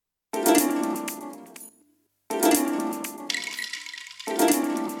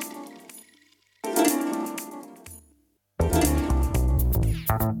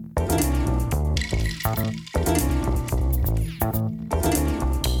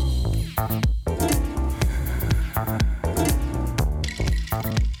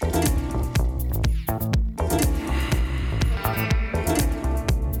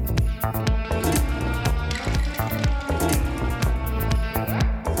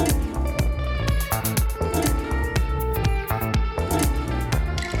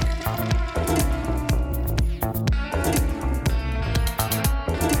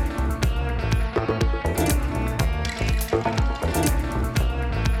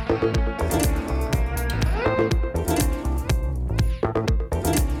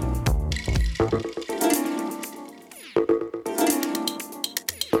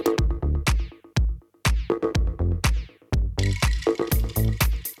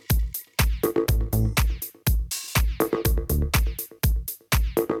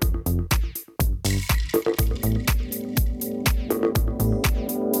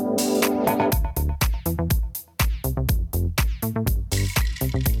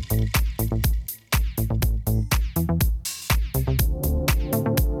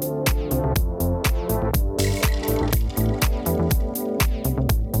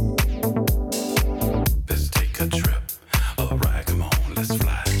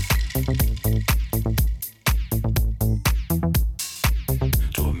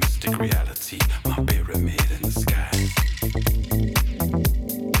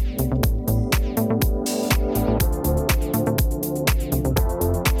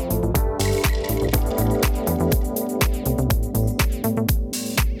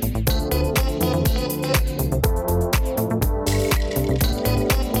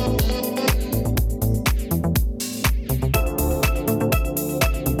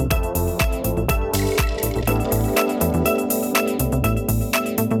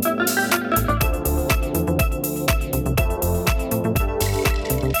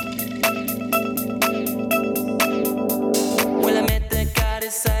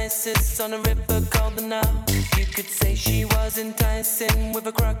On a river called the Nile. You could say she was enticing with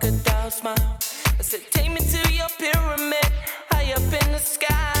a crocodile smile. I said, take me to your pyramid, high up in the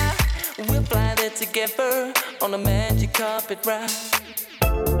sky. We'll fly there together on a magic carpet ride.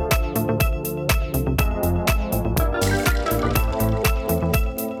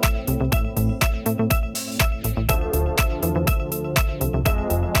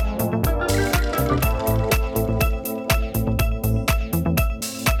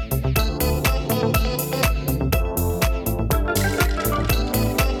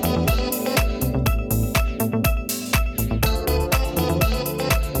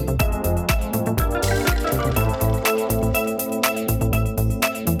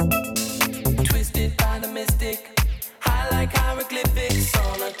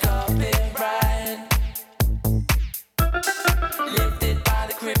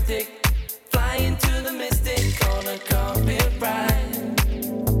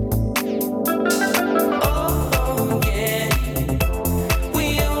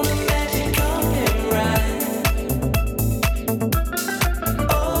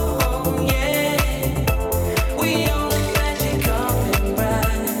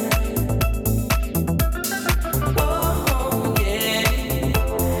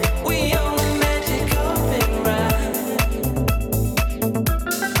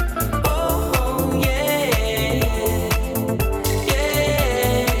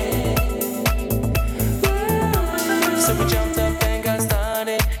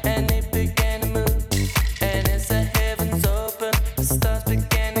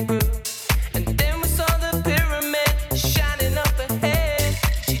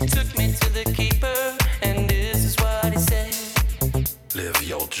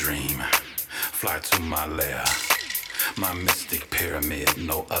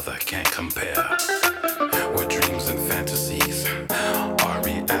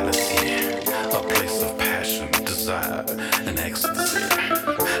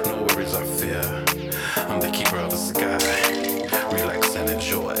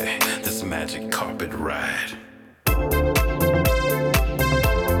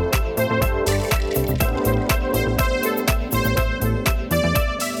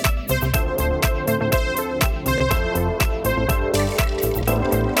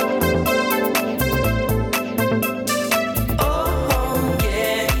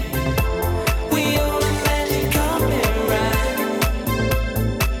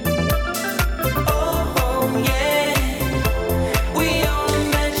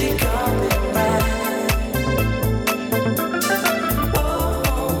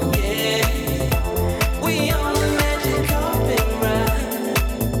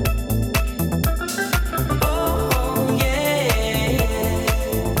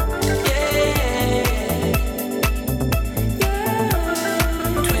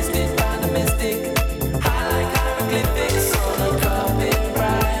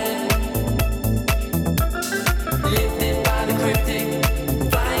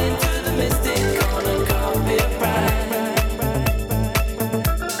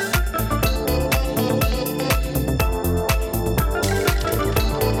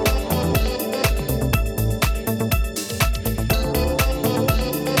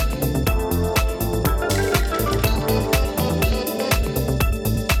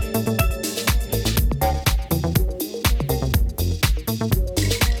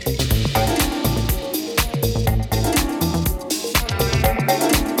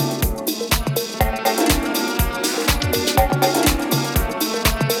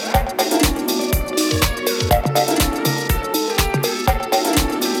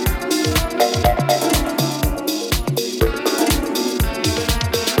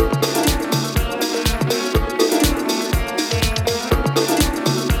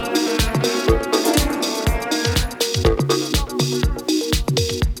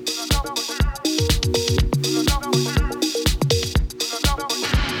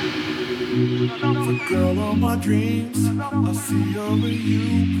 fancier of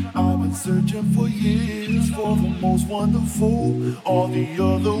you. I've been searching for years for the most wonderful. All the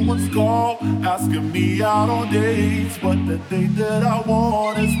other ones call, asking me out on dates, but the date that I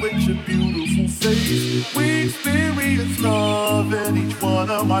want is with your beautiful face. We experience love in each one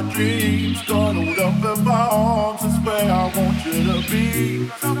of my dreams. Cuddled up in my arms is where I want you to be.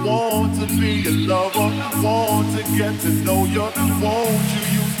 Want to be your lover, want to get to know you. Won't you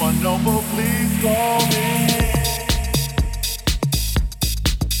use my number, please call me.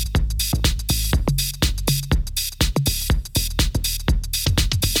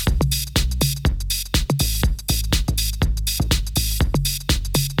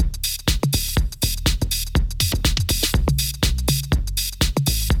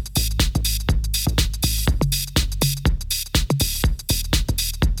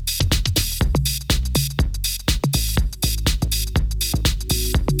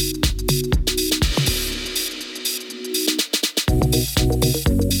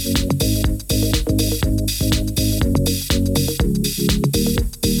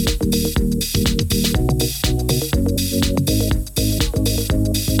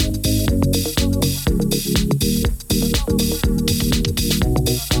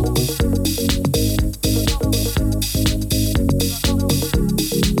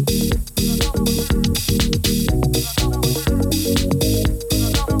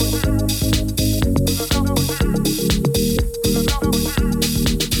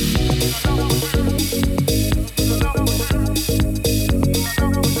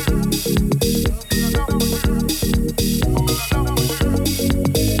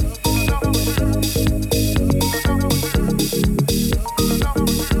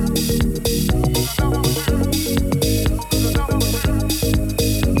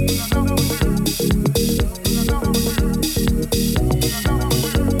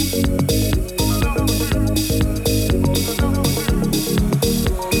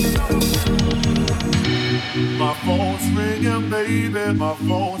 My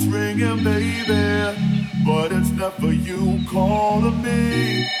phone's ringing, baby, but it's never you calling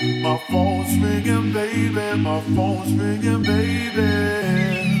me. My phone's ringing, baby, my phone's ringing, baby.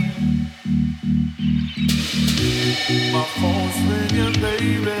 My phone's ringing,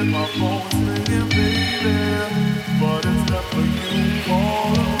 baby, my phone's ringing, baby, but it's never you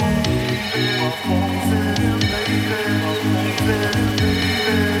calling me. My phone's ringing, baby, my phone's ringing, baby.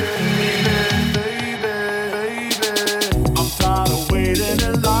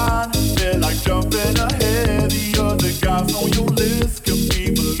 In line, they're like jumping ahead. The other guys on your list can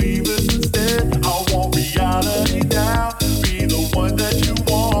be believers instead. I want reality now. Be the one that you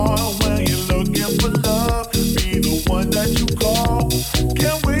want when you're looking for love. Be the one that you call.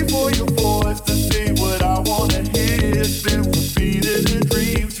 Can't wait for your voice to say what I wanna hear. It's been repeated in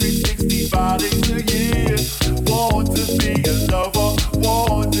dreams, 365 days a year. Want to be a lover,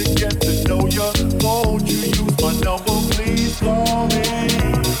 want to get to know you. Won't you use my number, please call me.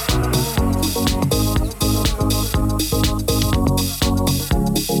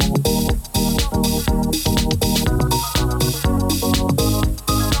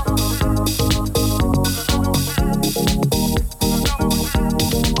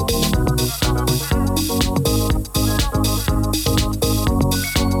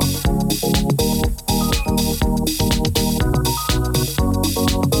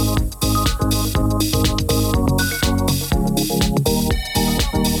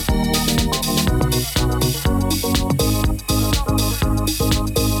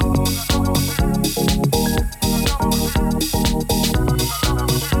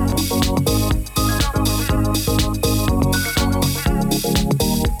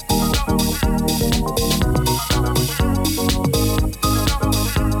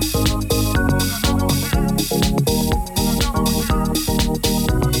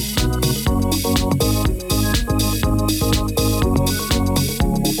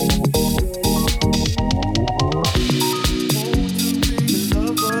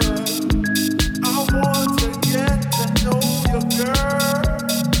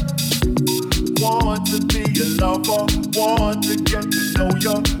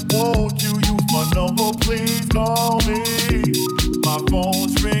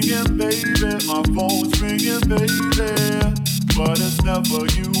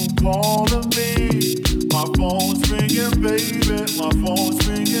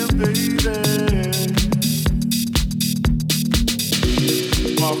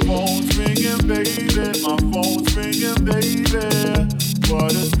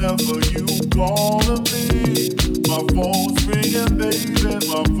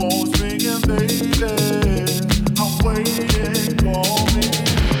 Waiting, call me.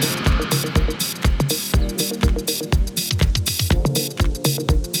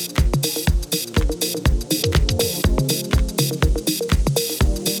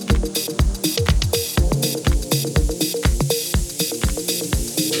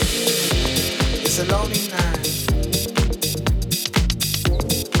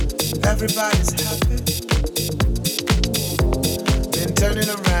 Everybody's happy, then turning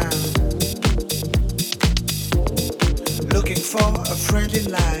around, looking for a friendly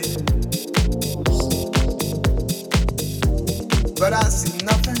light. But I see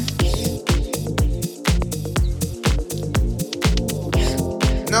nothing.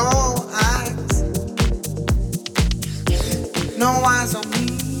 No eyes, no eyes on me.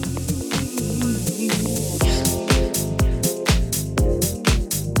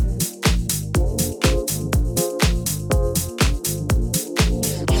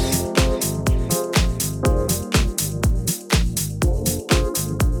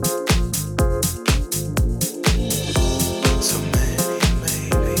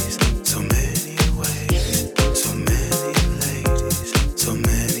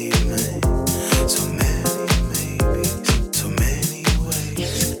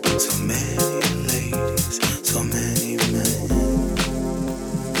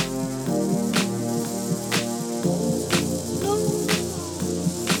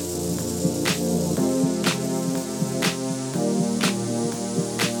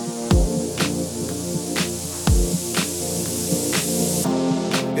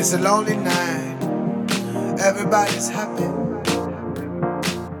 It's a lonely night, everybody's happy.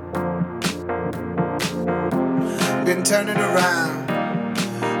 Been turning around,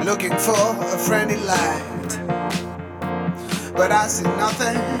 looking for a friendly light. But I see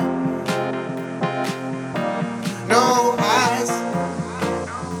nothing, no eyes,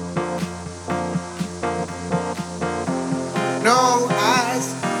 no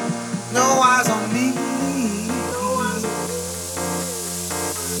eyes, no eyes on me.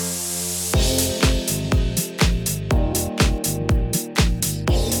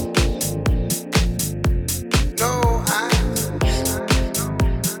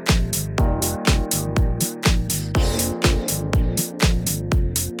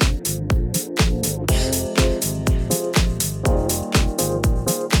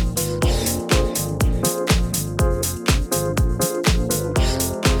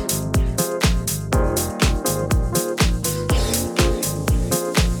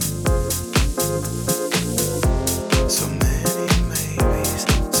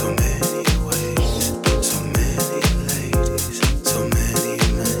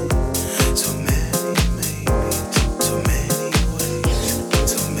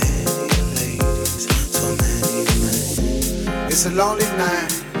 It's a lonely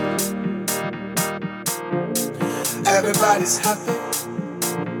night, everybody's happy.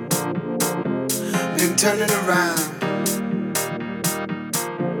 Been turning around,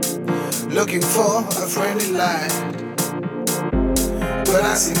 looking for a friendly light. But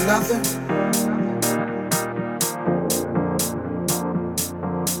I see nothing.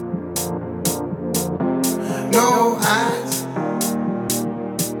 No eyes,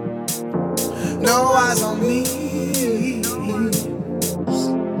 no eyes on me.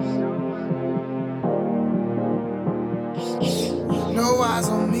 No eyes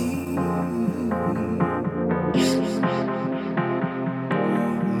on me.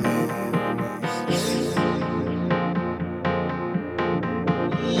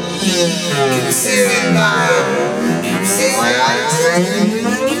 Can you see me now? Can you see my eyes?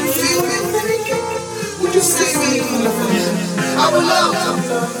 Can you feel me thinking? Would you see me loving? I would love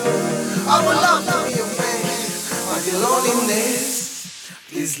to. I would love to be your man. Like your loneliness,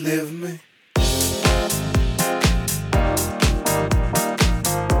 please leave me.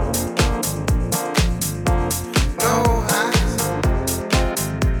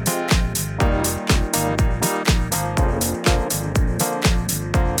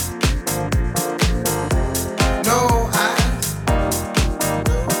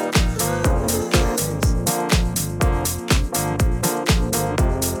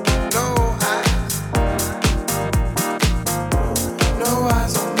 No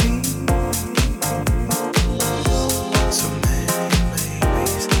eyes on me.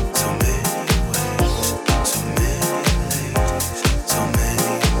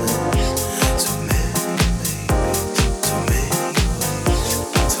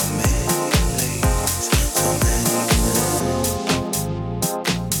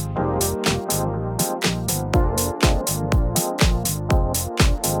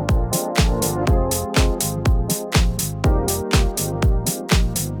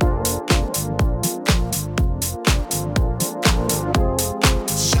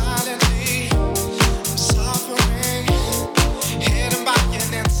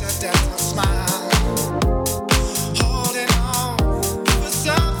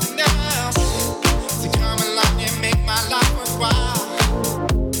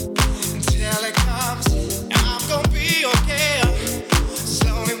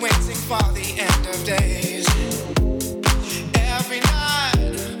 for the end of days. Every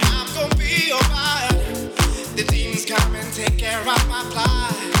night I'm gonna be alright. The demons come and take care of my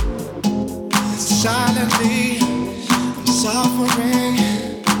plight. Silently I'm suffering,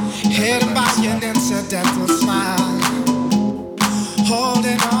 hidden by an incidental smile,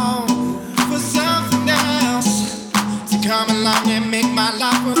 holding on for something else to come along and make my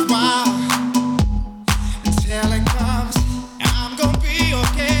life worthwhile. Until it comes, I'm gonna be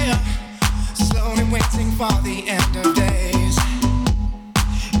okay. Slowly waiting for the end of days.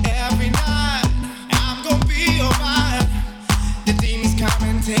 Every night I'm gonna be alright. The demons come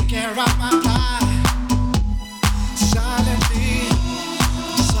and take care of my plight. Silently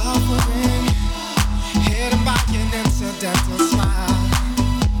I'm suffering, hidden by an incidental smile,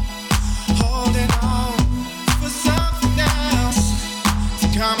 holding on for something else to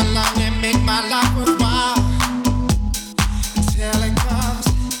come along and make my life worthwhile. Until it comes,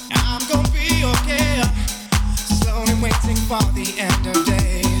 I'm gonna be okay. Slowly waiting for the end of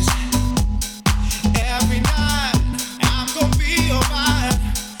days. Every night I'm gonna be alright.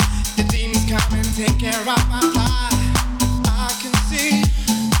 The demons come and take care of my life. I can see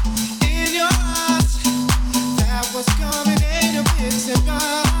in your eyes that what's coming ain't a big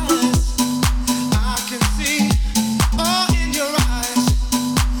surprise. I can see all in your eyes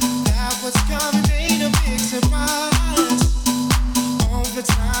that what's coming ain't a big surprise. Over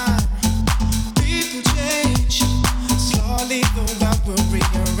time, people change. Slowly the world will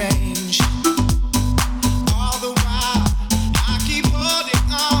rearrange. All the while, I keep holding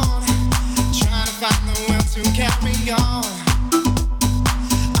on, trying to find the will to carry on.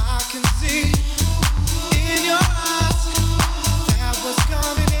 I can see in your eyes that what's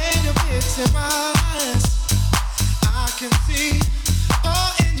coming ain't a big surprise. I can see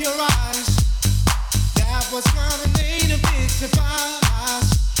all in your eyes that what's coming ain't a big surprise.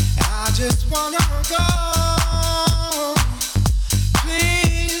 I just wanna go.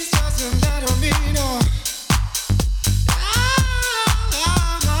 Please, doesn't let me know.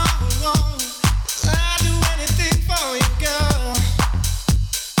 I'd do anything for you, girl.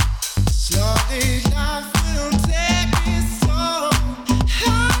 Slowly life will take me slow.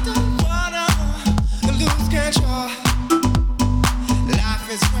 I don't wanna lose control. Life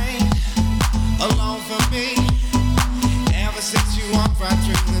is rain alone for me. Ever since you walked right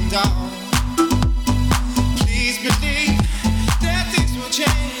through the door. Please believe that things will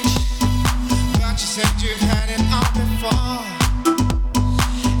change, but you said you've had it all before.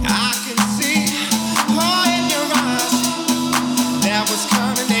 I can see all in your eyes that what's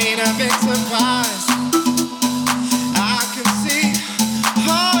coming ain't a big surprise. I can see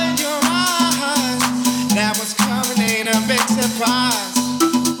all in your eyes that what's coming ain't a big surprise.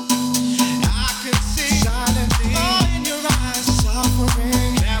 I can see silently all in your eyes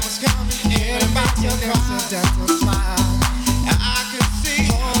suffering that what's coming ain't a big surprise. Smile. I can see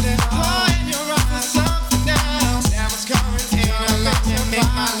all in your eyes something else that was coming in a lot to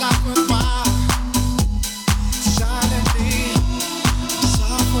make my life worthwhile. Silently,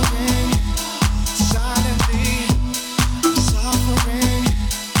 suffering,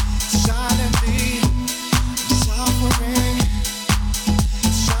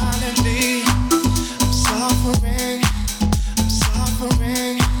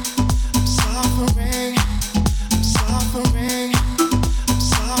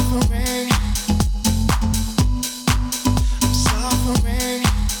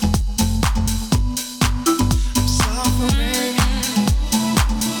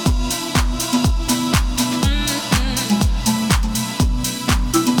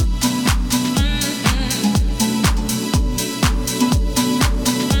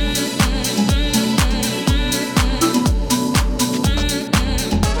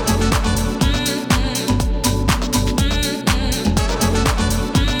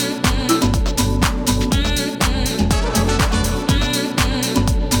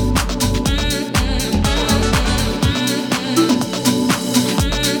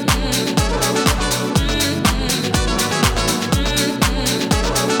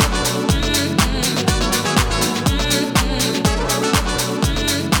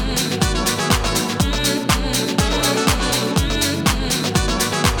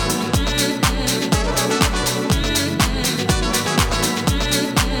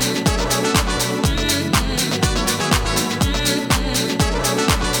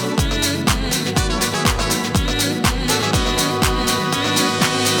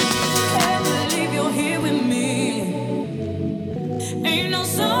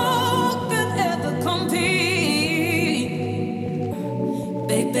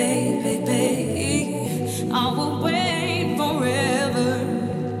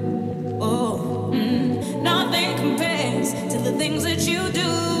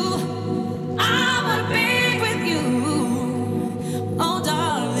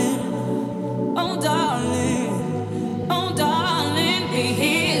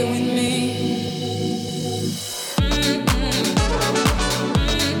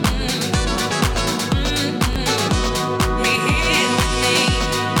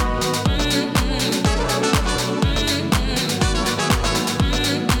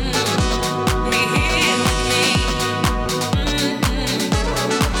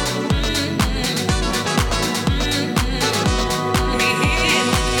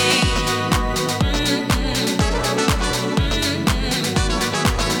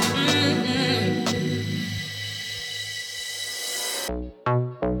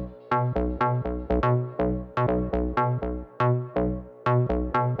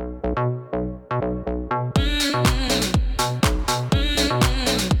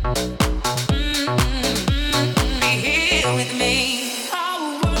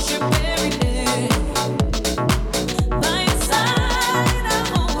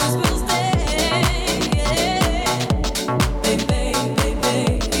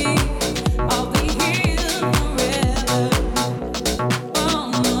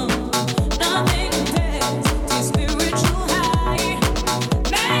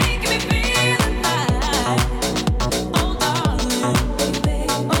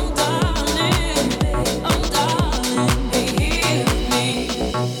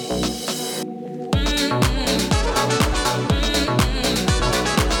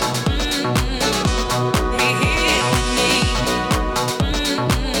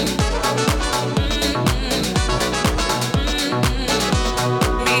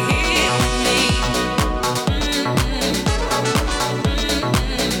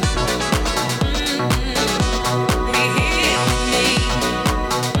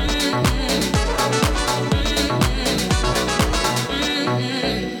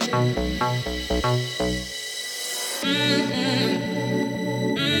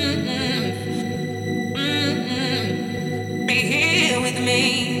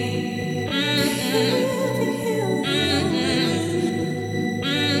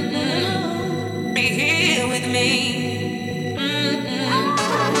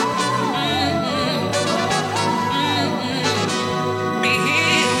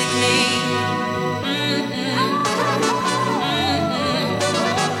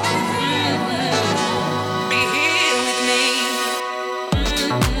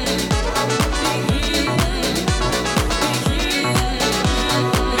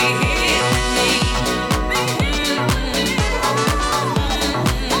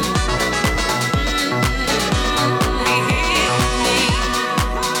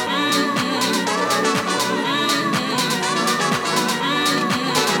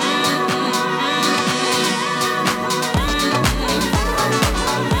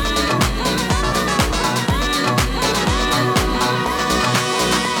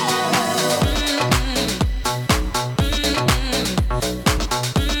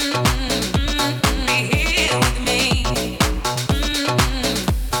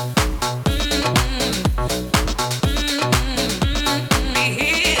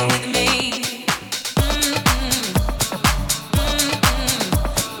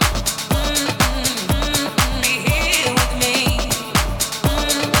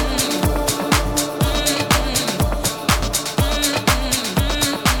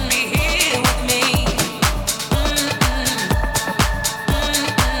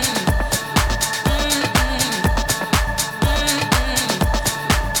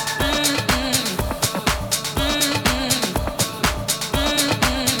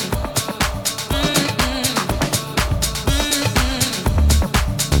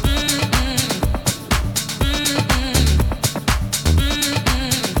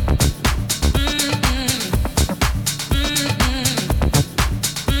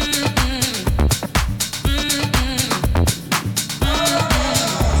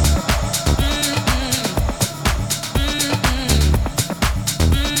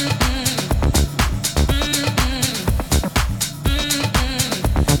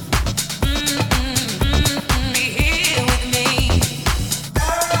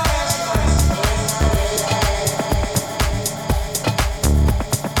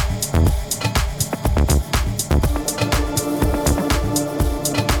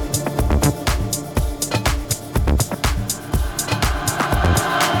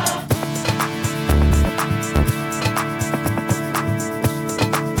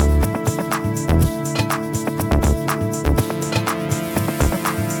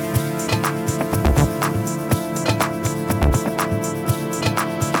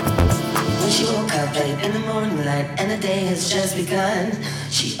 in the morning light and the day has just begun.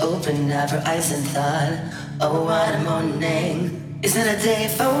 She opened up her eyes and thought, oh what a morning. Isn't a day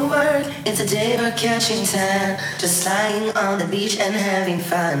for work, it's a day for catching tan, just lying on the beach and having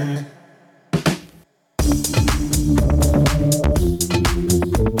fun.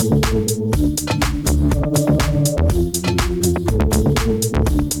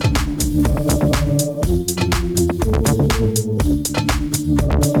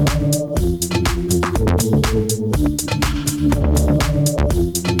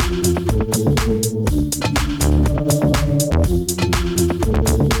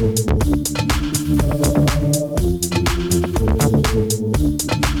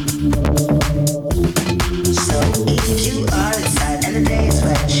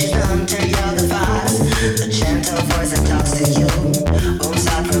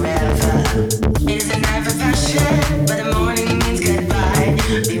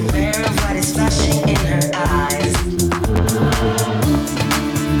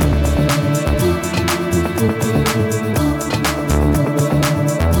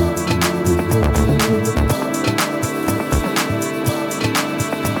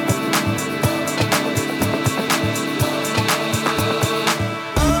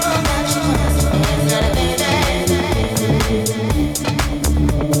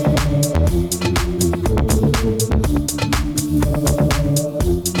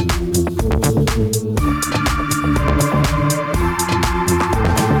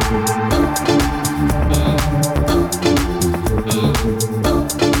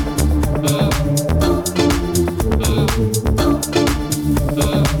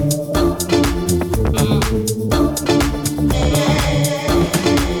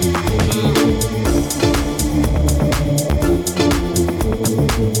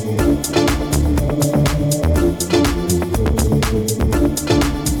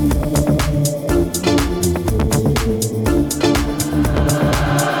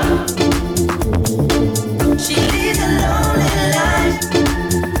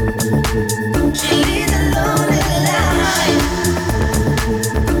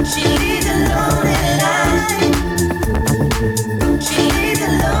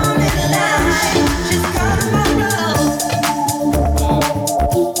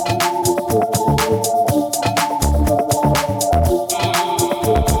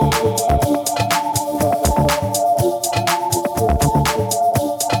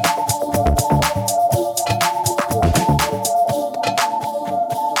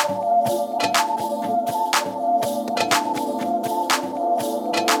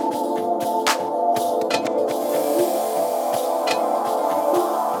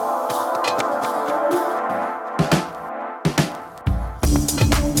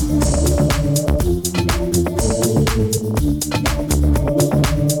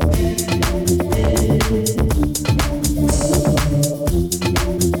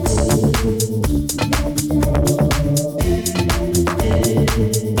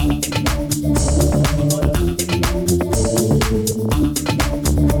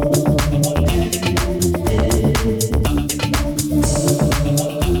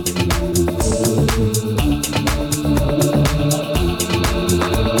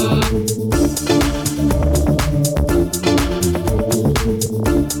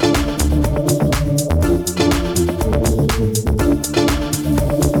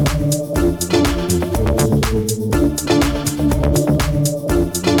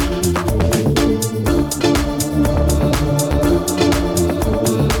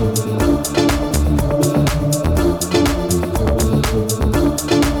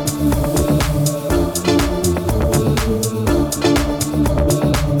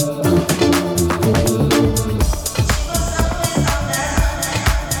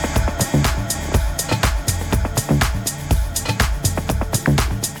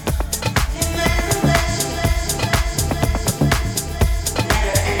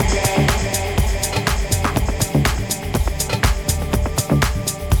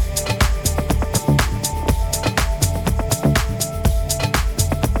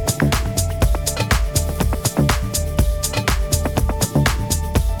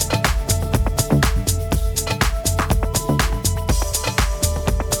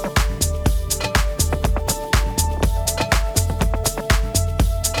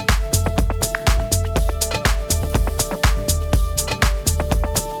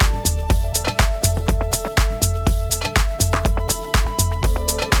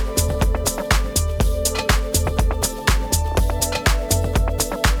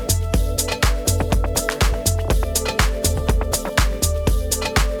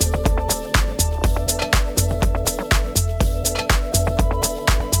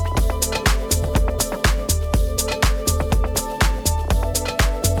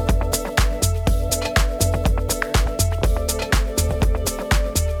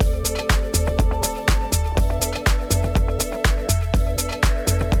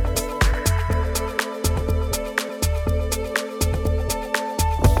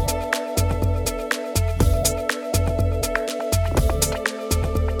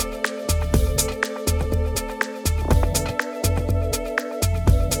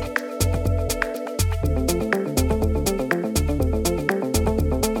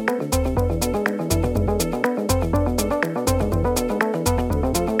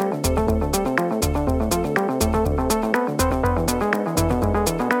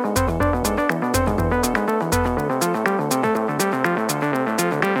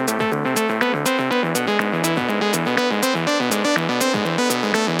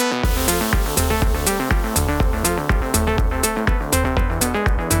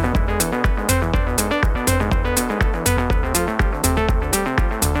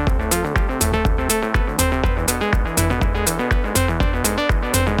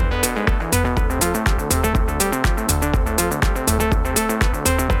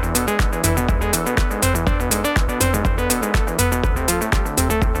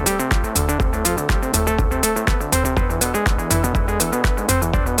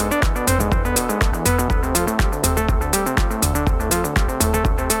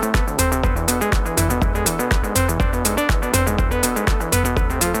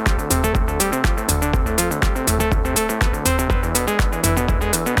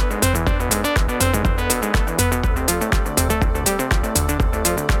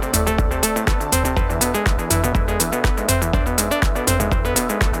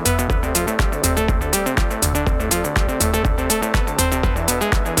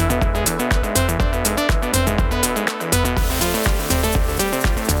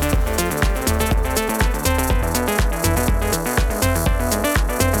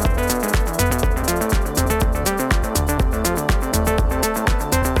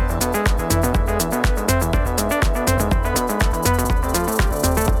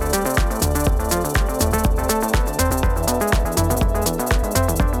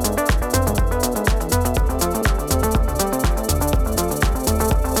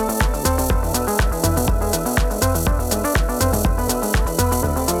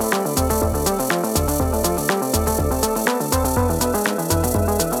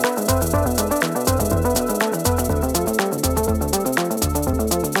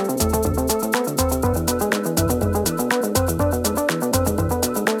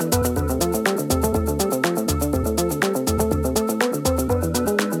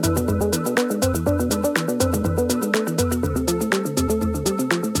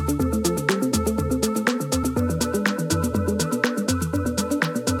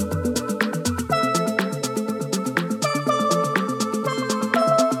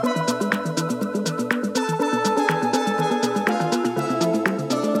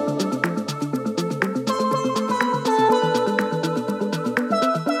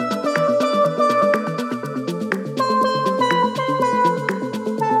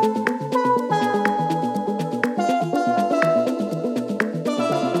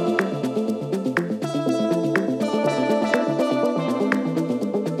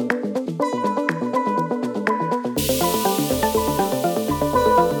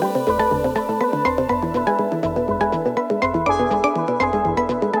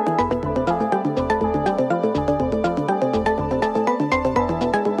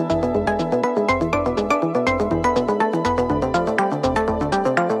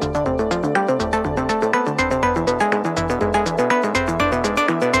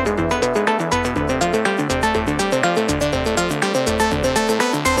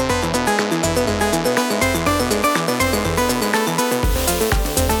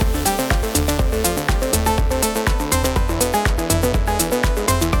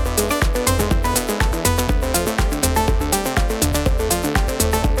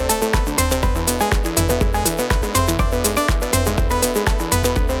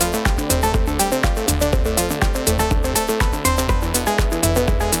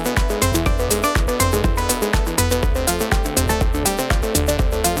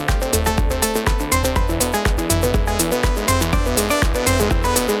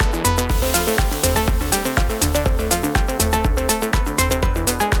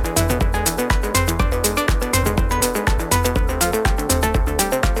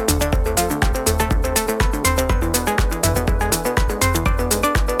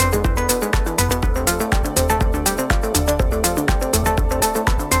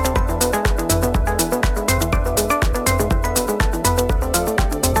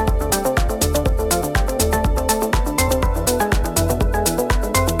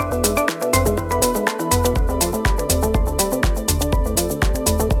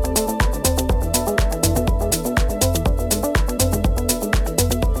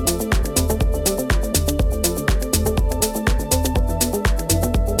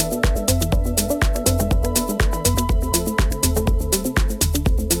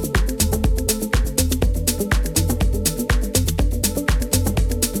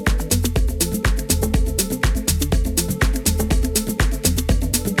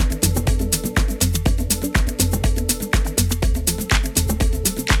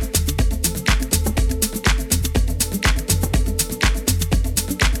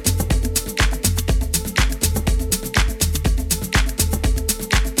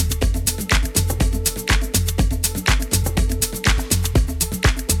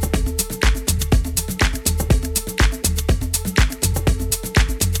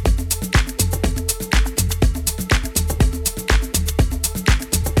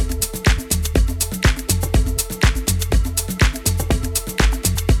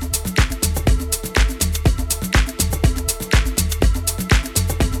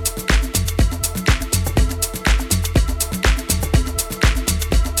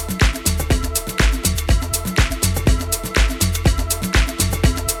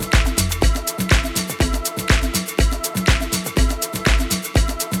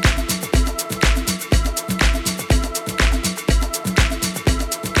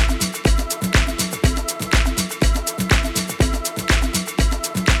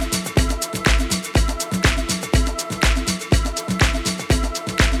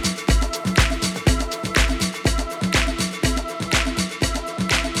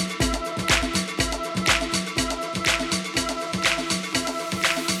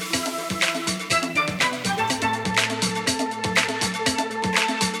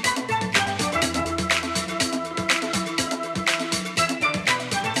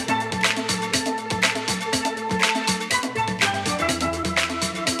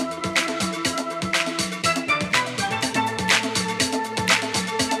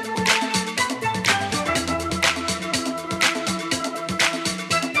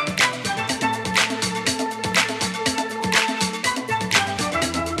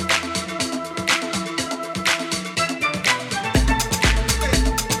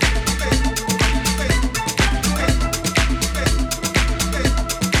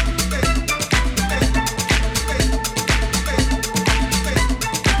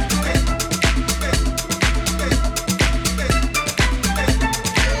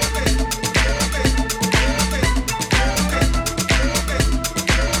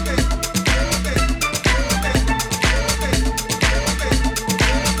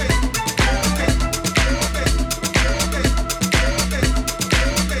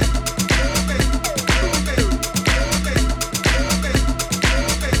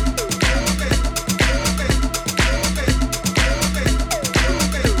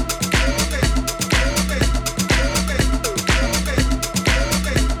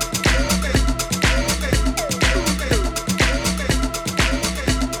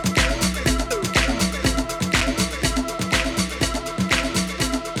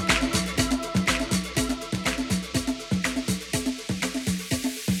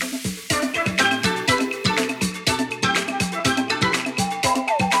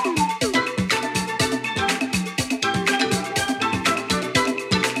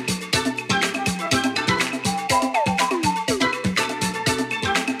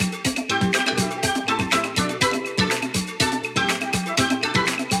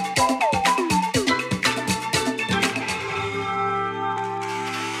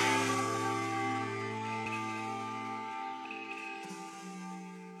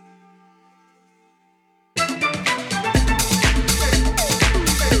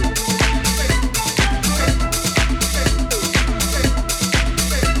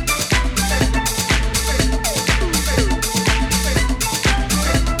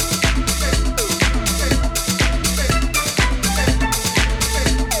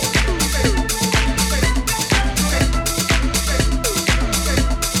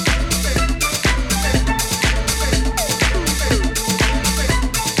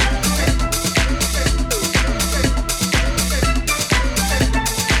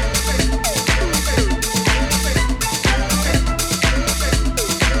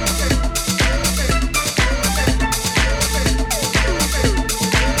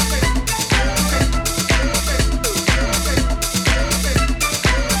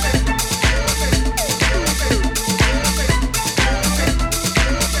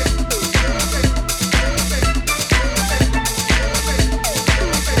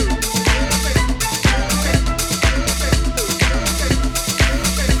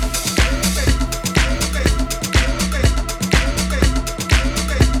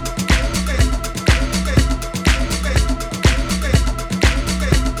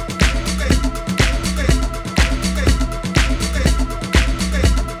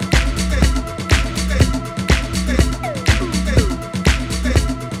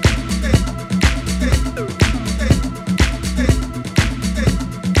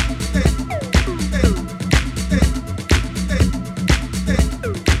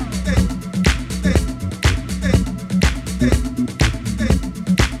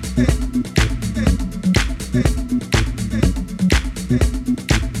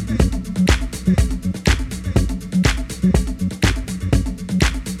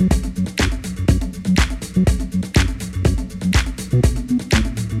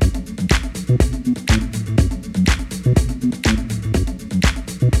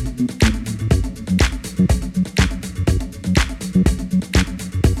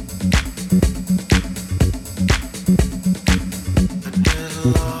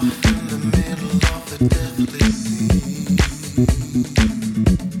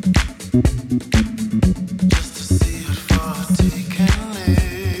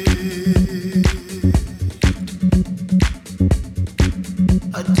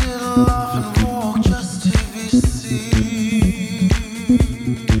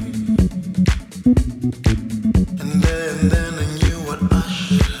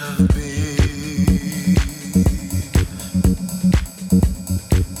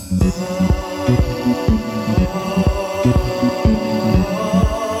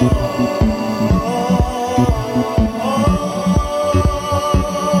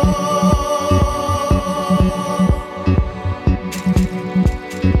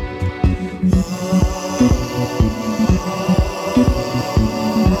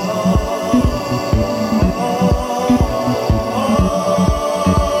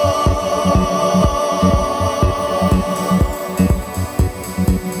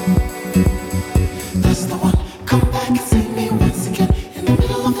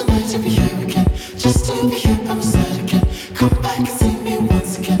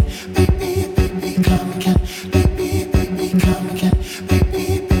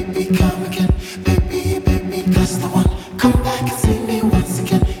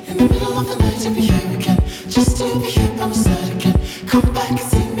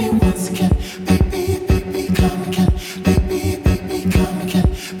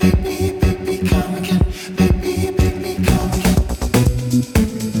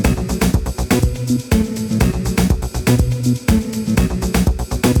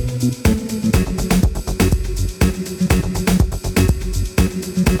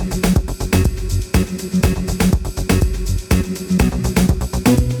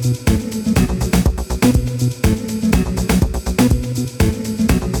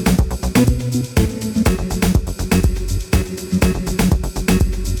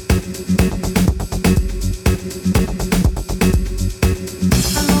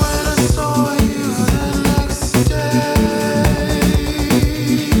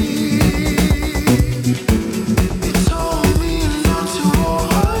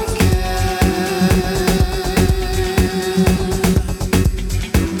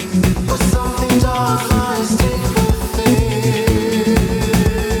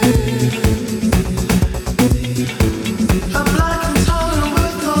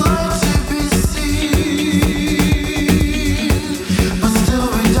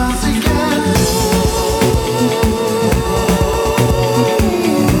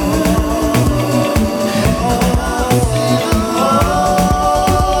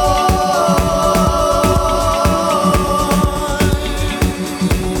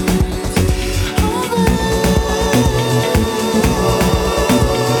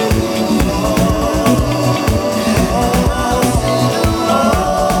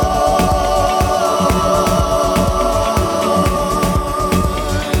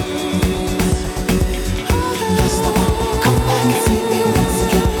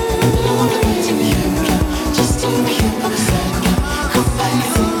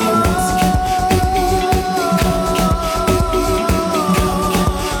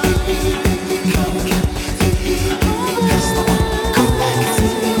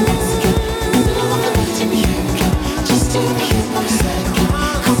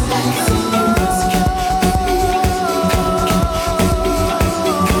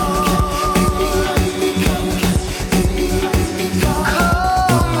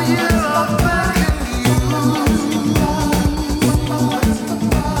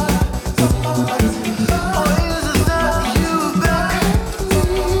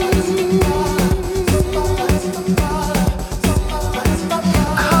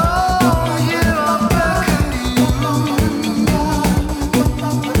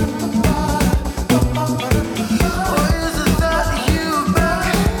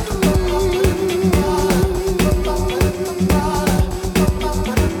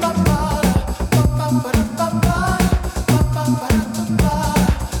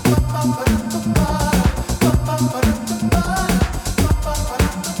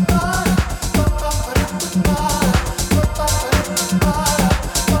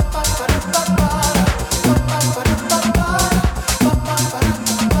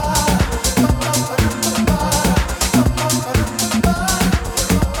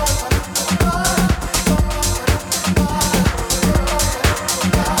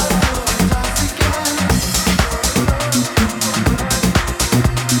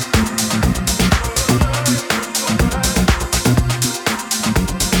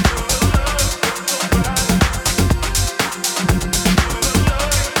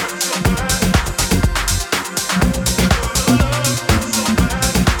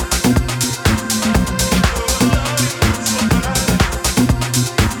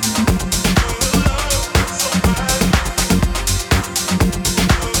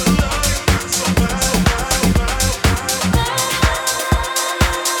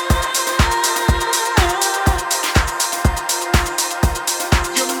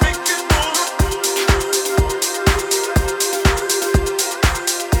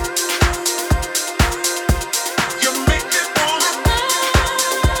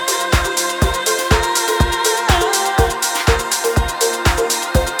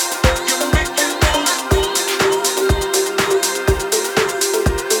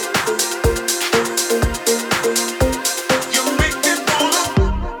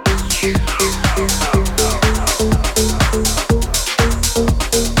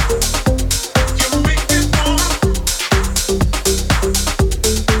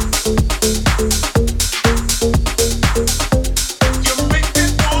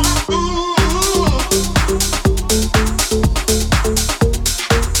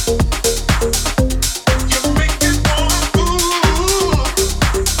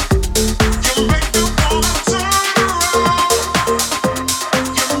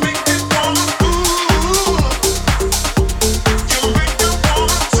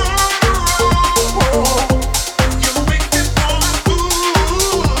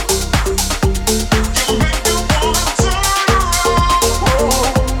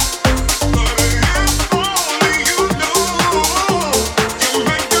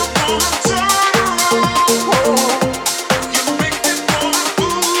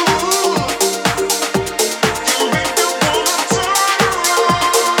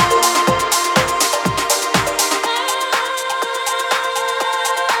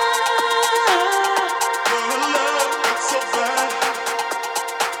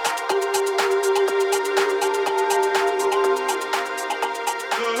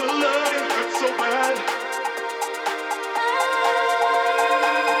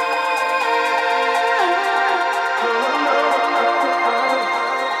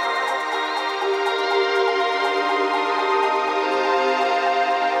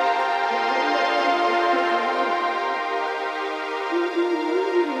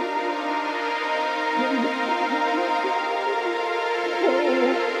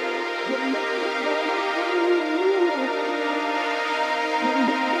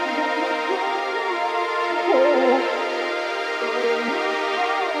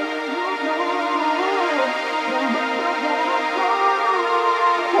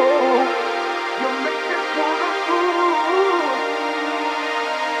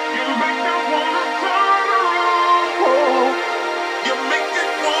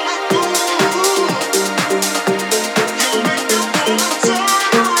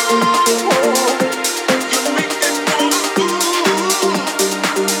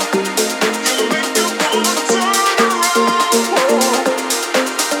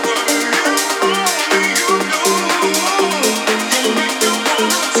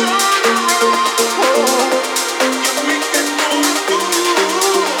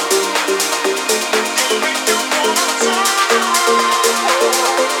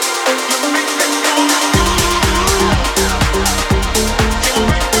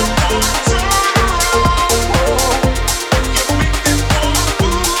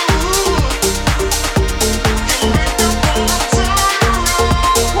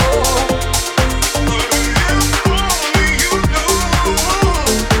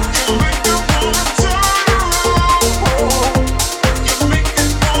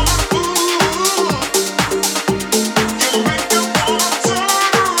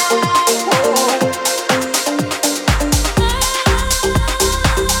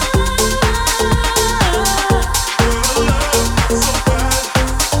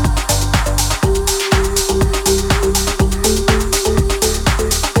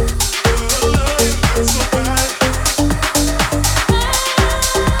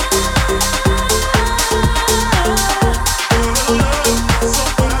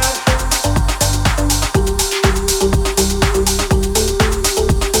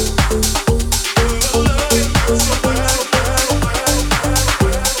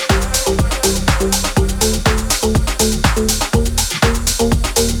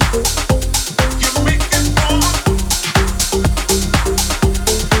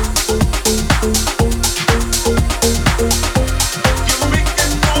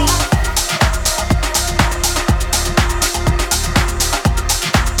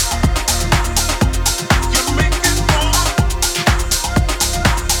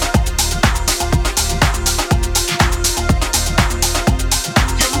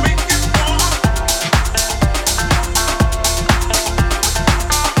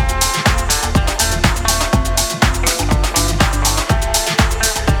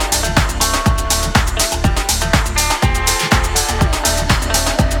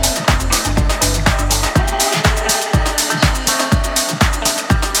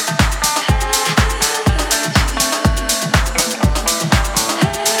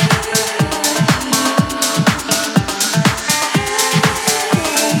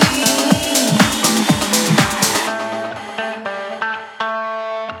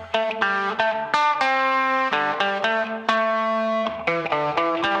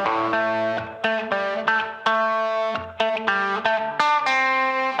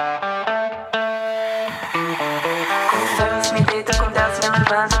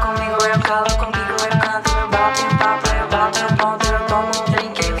 calo, comigo eu canto, eu bato um papo, eu bato um ponto, eu tomo um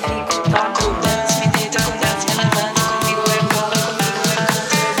drink, eu fico, toco, danço, me deito, acontece, me levanto, comigo eu calo, comigo eu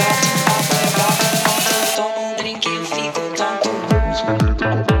canto, eu bato um papo, eu bato um ponto, eu tomo um drink, eu fico, toco.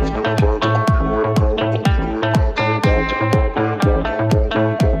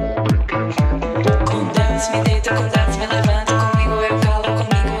 Me deito, acontece, me levanto, comigo eu calo,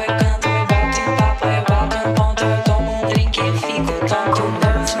 comigo eu canto, eu bato um papo, eu bato um ponto, eu tomo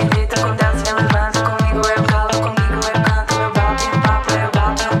um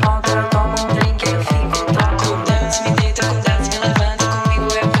drink, eu fico, toco, danço, me deito, acontece, me levanto,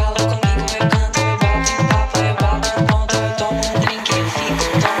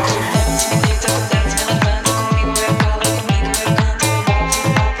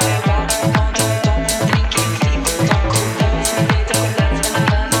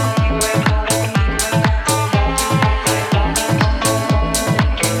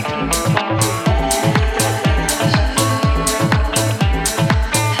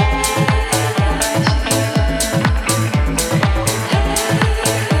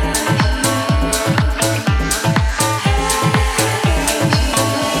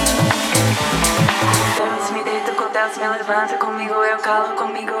 eu calo,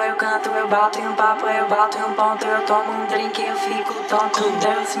 comigo eu canto, eu bato um papo, eu bato um ponto, eu tomo um drink, eu fico, toco,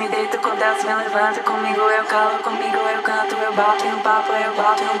 danço, me deito, acontece, me levanto, comigo eu calo, comigo eu canto, eu bato um papo, eu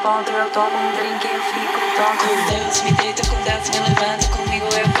bato um ponto, eu tomo um drink, eu fico, toco, danço, me deito, acontece, me levanto, comigo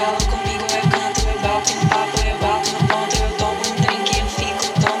eu calo, comigo eu canto, eu bato um papo, eu bato um ponto, eu tomo um drink, eu fico, toco, danço, me deito, acontece, me levanto, comigo eu calo, comigo eu canto, eu bato um papo, eu bato um ponto, eu tomo um drink, eu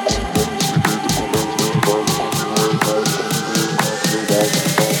fico,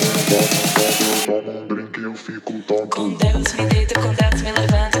 toco. Danço, me deito, acontece, me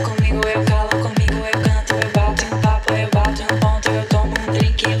levanta, comigo eu calo, comigo eu canto, eu bato em um papo, eu bato em um ponto, eu tomo um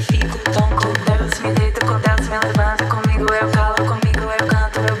drink, eu fico, toco. Danço, me deito, acontece, me levanta, comigo eu calo, comigo eu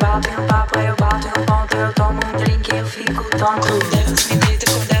canto, eu bato em um papo, eu bato em um ponto, eu tomo um drink, eu fico, toco. Danço, me deito,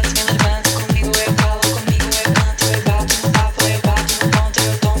 acontece, me levanta, comigo eu calo, comigo eu canto, eu bato em um papo, eu bato em um ponto,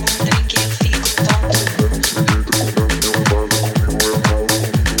 eu tomo um drink, eu fico, toco.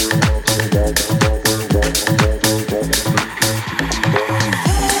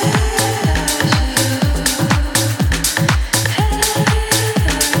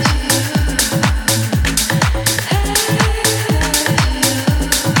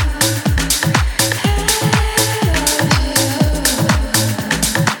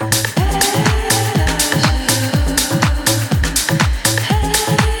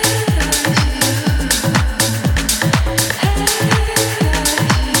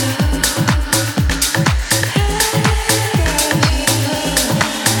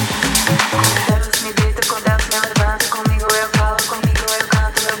 Deus me deito, com Deus me levanta, comigo eu calo, comigo eu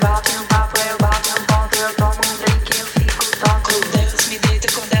canto, eu bato em um papo, eu bato em um ponto, eu tomo um drink, eu fico, tonto. Com Deus me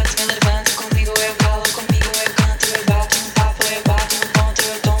deito, com Deus me levanta, comigo eu calo, comigo eu canto, eu bato em um papo,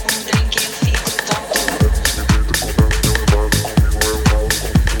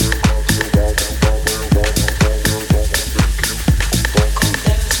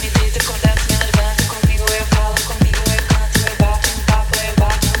 bato em um ponto, eu tomo um drink, eu fico, tonto. Com Deus me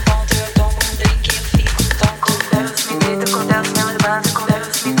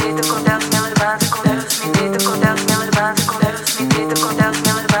deito,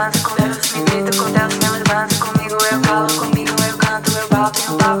 com Deus me levanta, comigo eu calo, comigo eu canto, eu bato em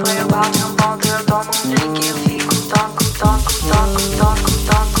um papo, eu bato em um ponto, eu tomo um drink, eu fico, tonto.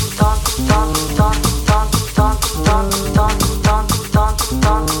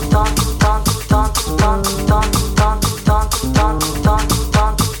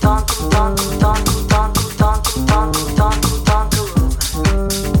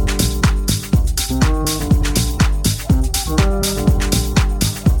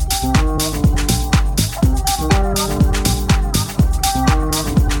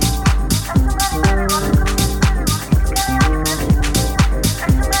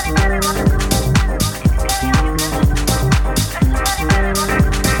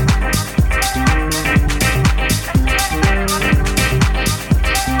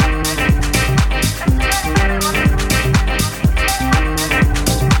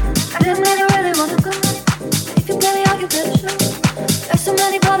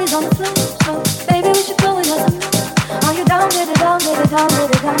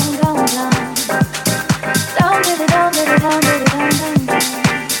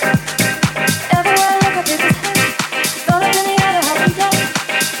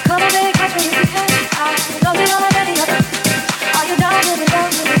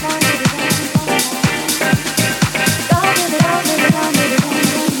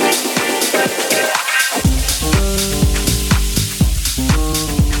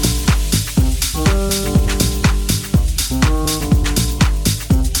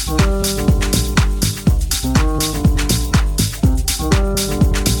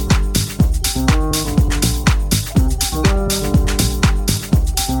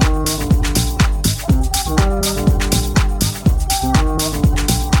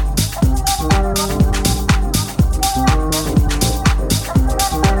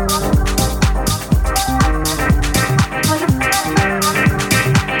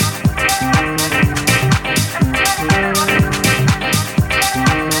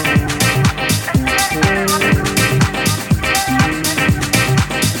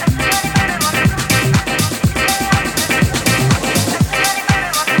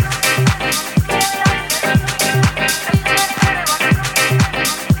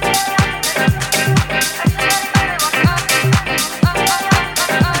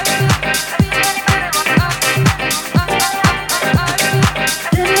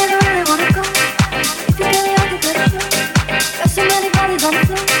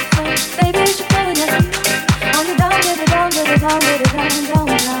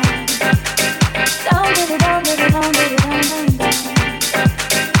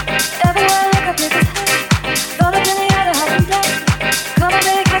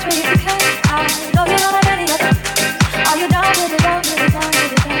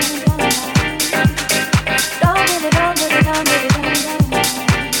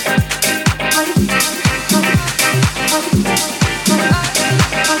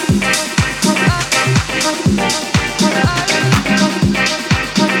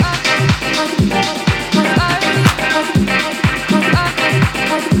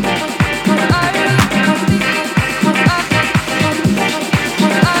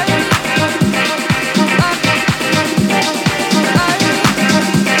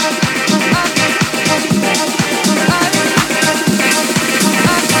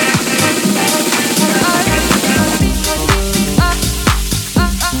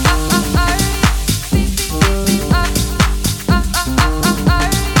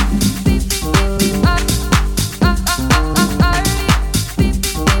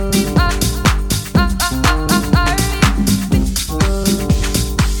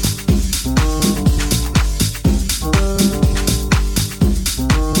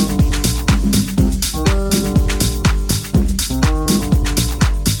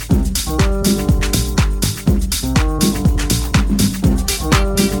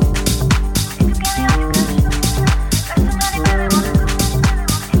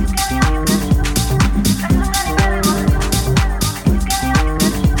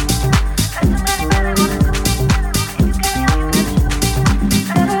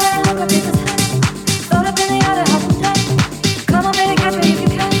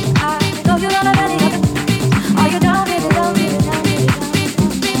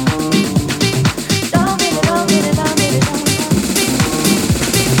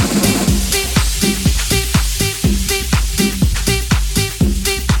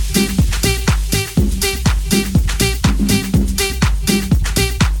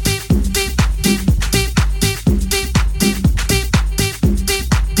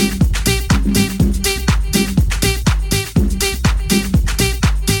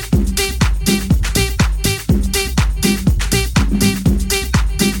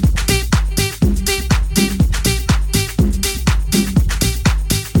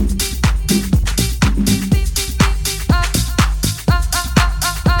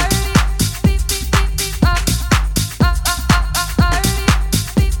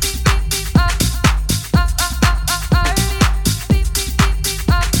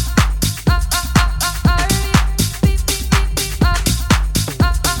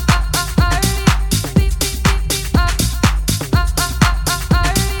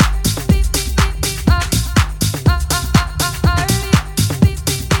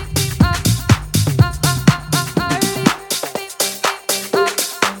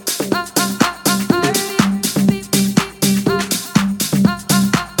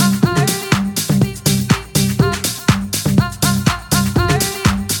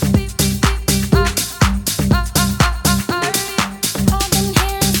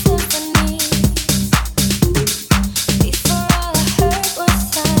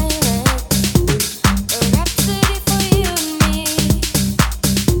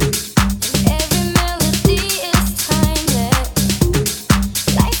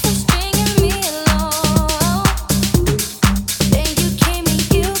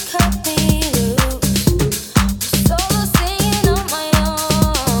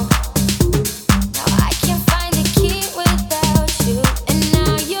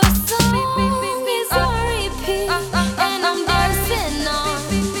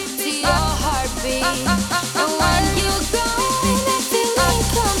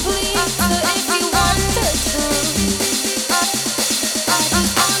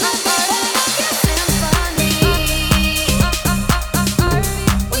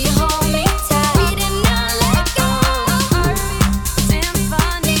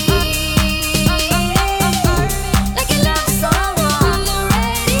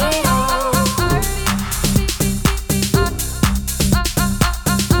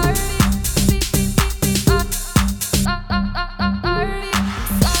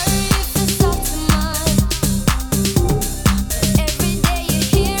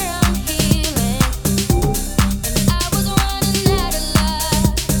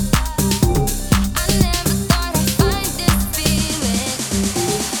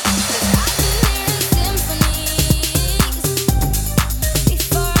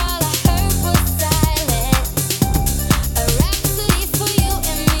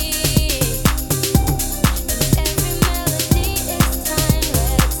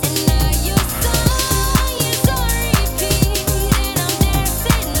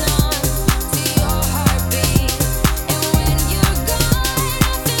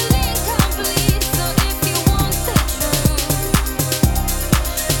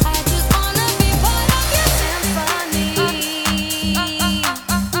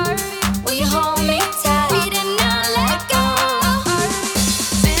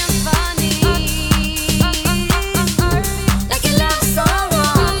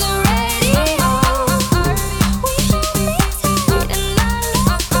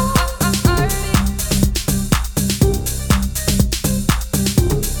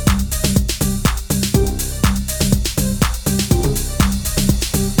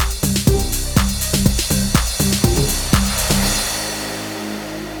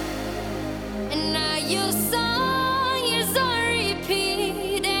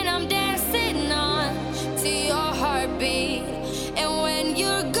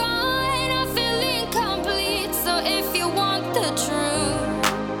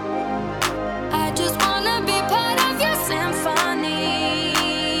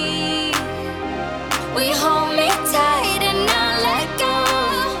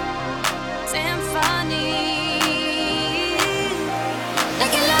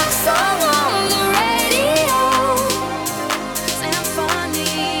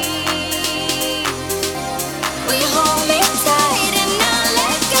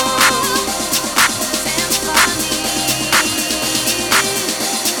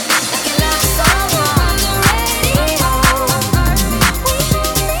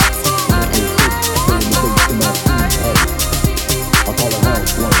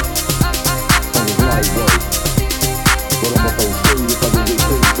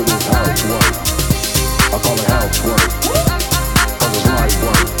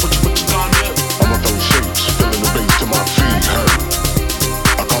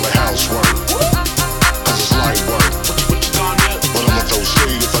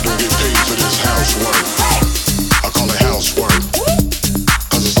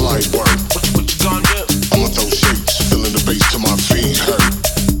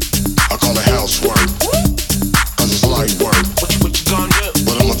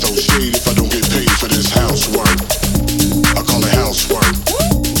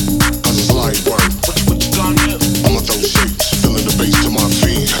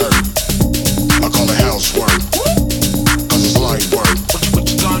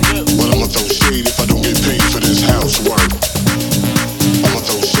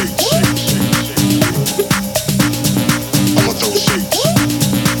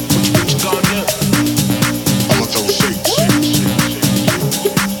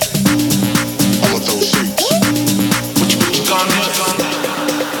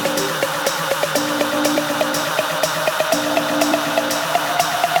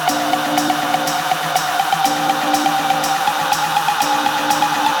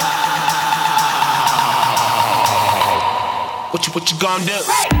 What you gonna do?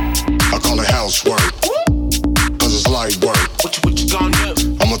 I call it housework, cause it's light work. What you gonna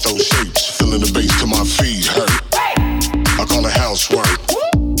do? I'ma throw shapes, feeling the bass till my feet hurt. I call it housework,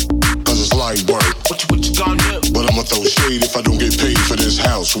 cause it's light work. What you gonna do? But I'ma throw shade if I don't get paid for this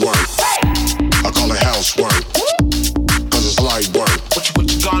housework. I call it housework, cause it's light work. What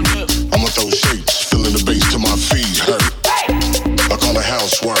you gonna do? I'ma throw shapes, feeling the bass till my feet hurt. I call it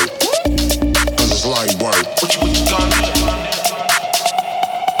housework, cause it's light work. What you gonna do?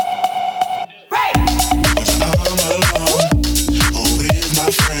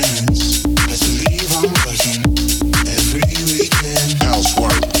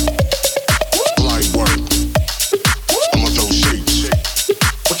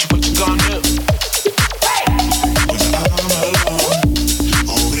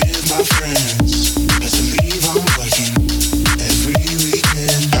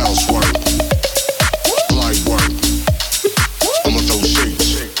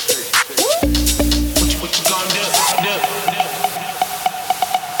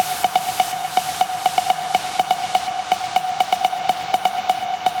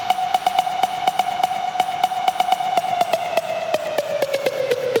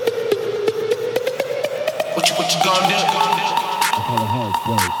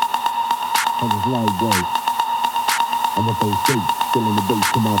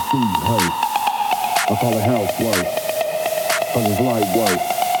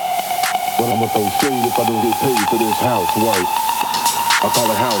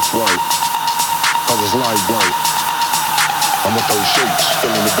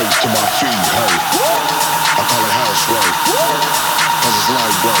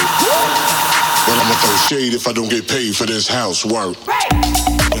 If I don't get paid for this housework.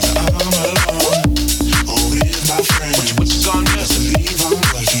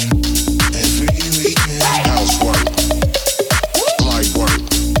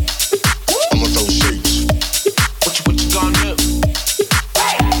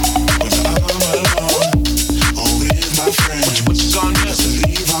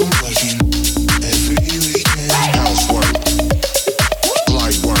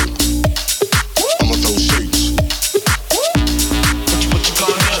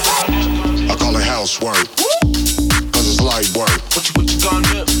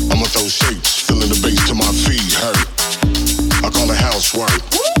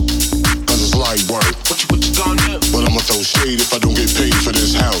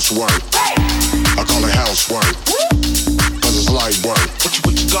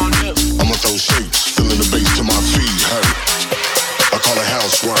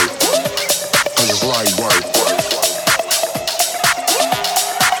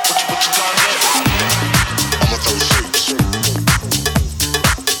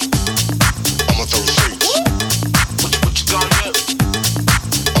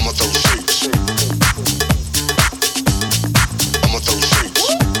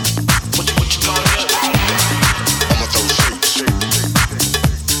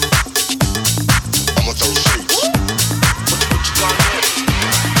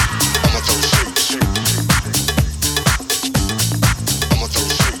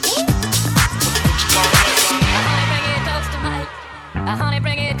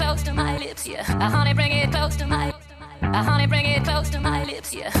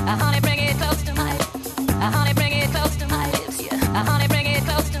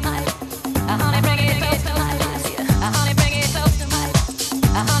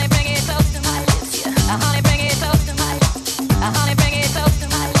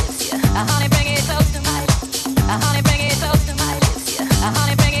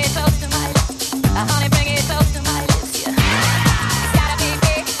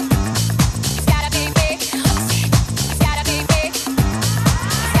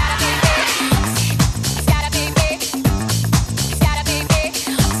 Gotta be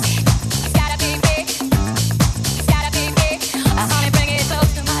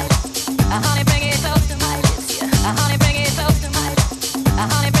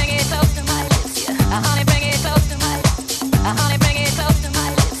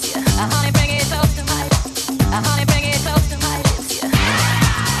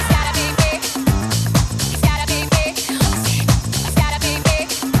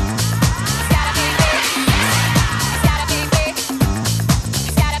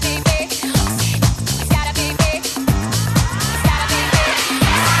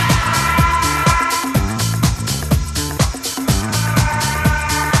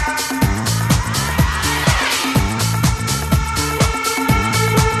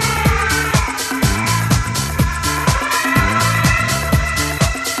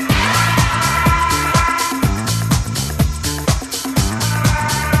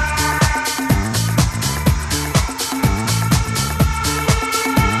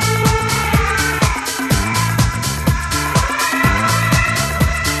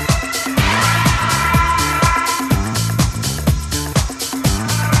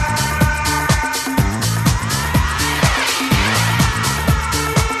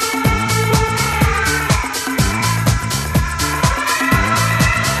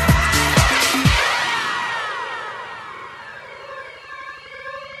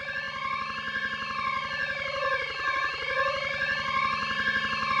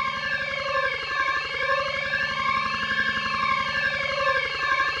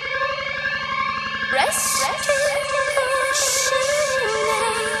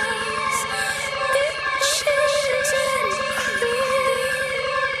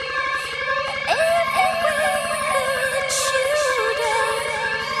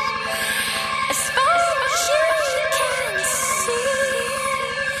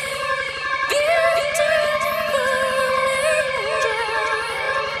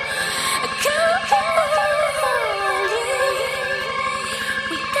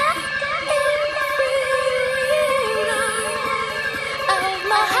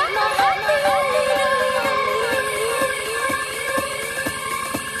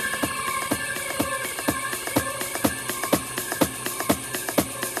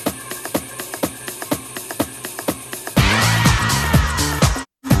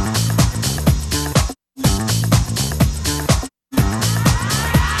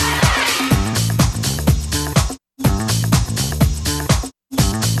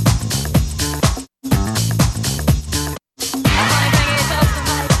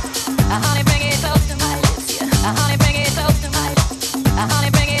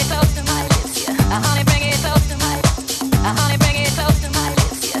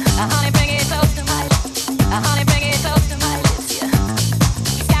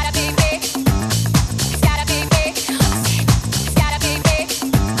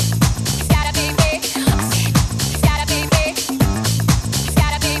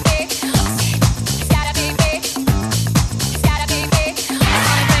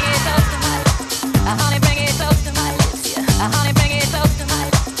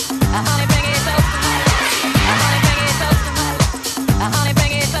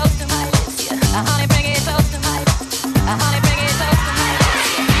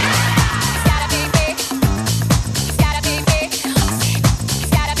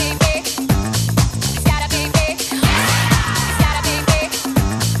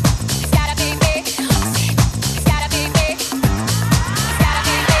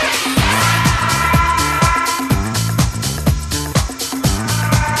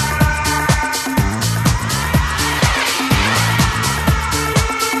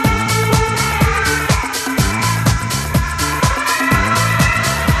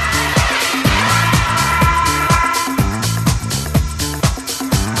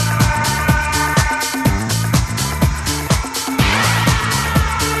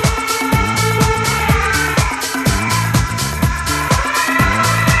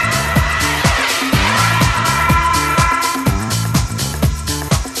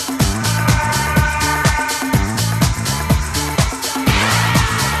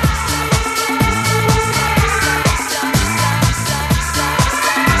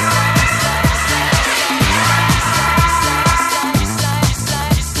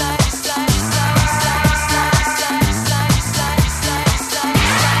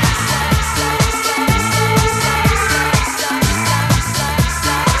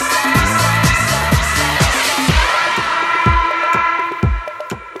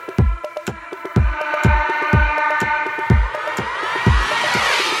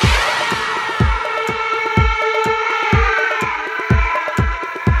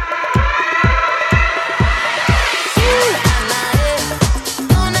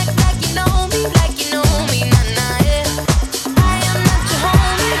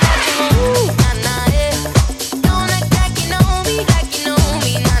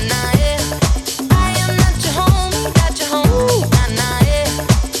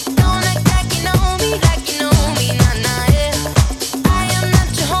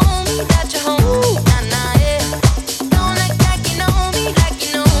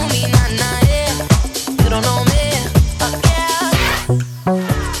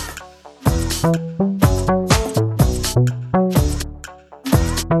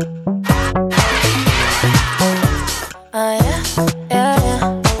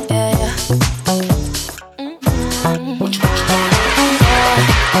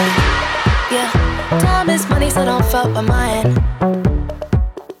place I don't fuck with mine.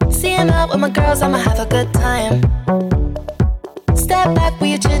 Seeing out with my girls, I'ma have a good time. Step back with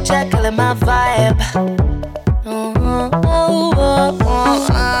your chit chat, killing my vibe.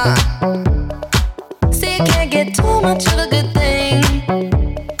 See, you can't get too much of a good thing.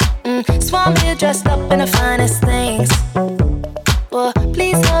 Swan me dressed up in the finest things. Well,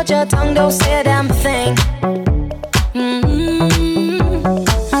 please hold your tongue, don't say a damn thing.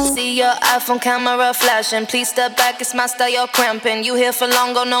 See your iPhone camera flashing. Please step back, it's my style, you're cramping. You here for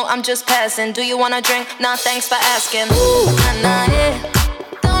long, oh no, I'm just passing. Do you wanna drink? Nah, thanks for asking. Ooh, nah, nah, yeah.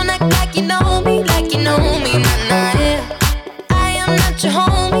 Don't act like you know me, like you know me, nah, nah, yeah. I am not your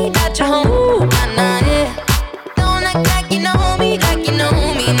homie, not your homie. Ooh, nah, nah, yeah. Don't act like you know me, like you know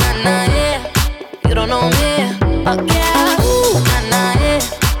me, nah, nah, yeah. You don't know me, oh yeah. Ooh, nah, nah, yeah.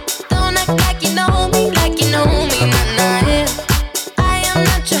 Don't act like you know me, like you know me, nah, nah, yeah. I am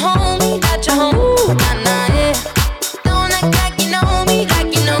not your homie, not your homie. Ooh, nah, nah, yeah. Don't act like you know me,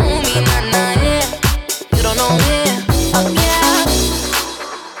 like you know me, nah, nah, yeah. You don't know me, oh yeah.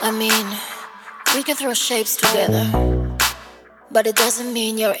 I mean, we can throw shapes together, but it doesn't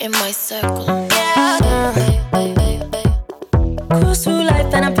mean you're in my circle. Yeah. Cruise through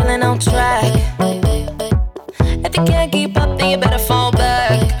life and I'm feeling on track. If you can't keep up, then you better fall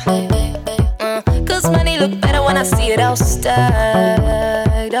back. Cause money look better when I see it all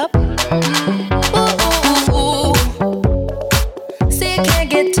stacked up. Ooh. See, you can't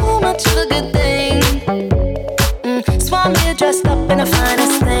get too much of a good thing. Swan me dressed up in the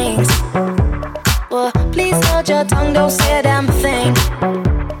finest things. Well, please hold your tongue, don't say a damn thing.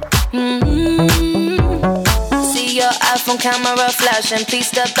 See your iPhone camera flashing. Please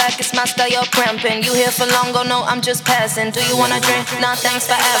step back, it's my style, you're cramping. You here for long, oh no, I'm just passing. Do you wanna drink? Nah, thanks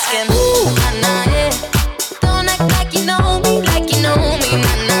for asking. Ooh, nah, nah, yeah. Don't act like you know me, like you know me,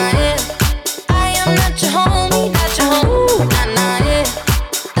 nah, nah, yeah. I am not your homie, not your homie. Ooh, nah, nah, yeah.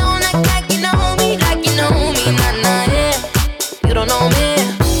 Don't act like you know me, like you know me, nah, nah, yeah. You don't know me,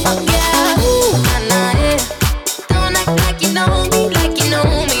 oh yeah. Ooh, nah, nah, yeah. Don't act like you know me, like you know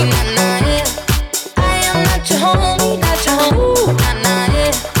me, nah, nah, yeah. I am not your homie, not your homie. Ooh, nah, nah,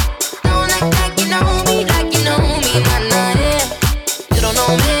 yeah. Don't act like you know me, like you know me, nah, nah, yeah. You don't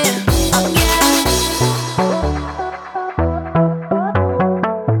know me, oh yeah.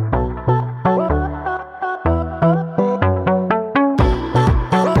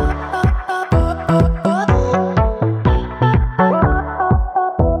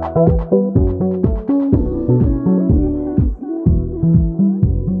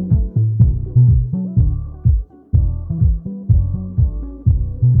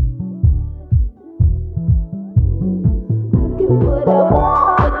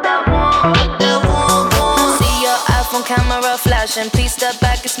 Camera flashing, please step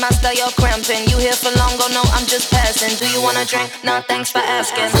back, it's my style, you're cramping. You here for long, oh no, I'm just passing. Do you wanna drink? Nah, thanks for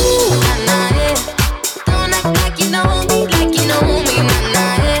asking. Ooh, nah, nah, yeah. Don't act like you know me, like you know me, nah,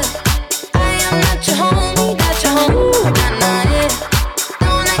 nah, yeah. I am not your homie, not your homie. Ooh, nah, nah, yeah.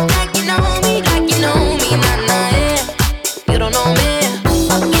 Don't act like you know me, like you know me, nah, nah, yeah. You don't know me,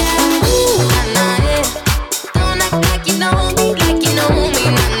 oh yeah. Ooh, nah, nah, yeah. Don't act like you know me, like you know me,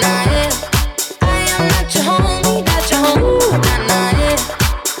 nah, nah, yeah. I am not your homie. Ooh, nah, nah, yeah.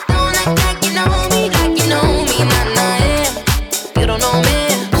 Don't act like you know me, like you know me, nah, nah, yeah. You don't know me,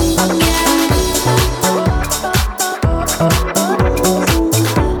 oh yeah.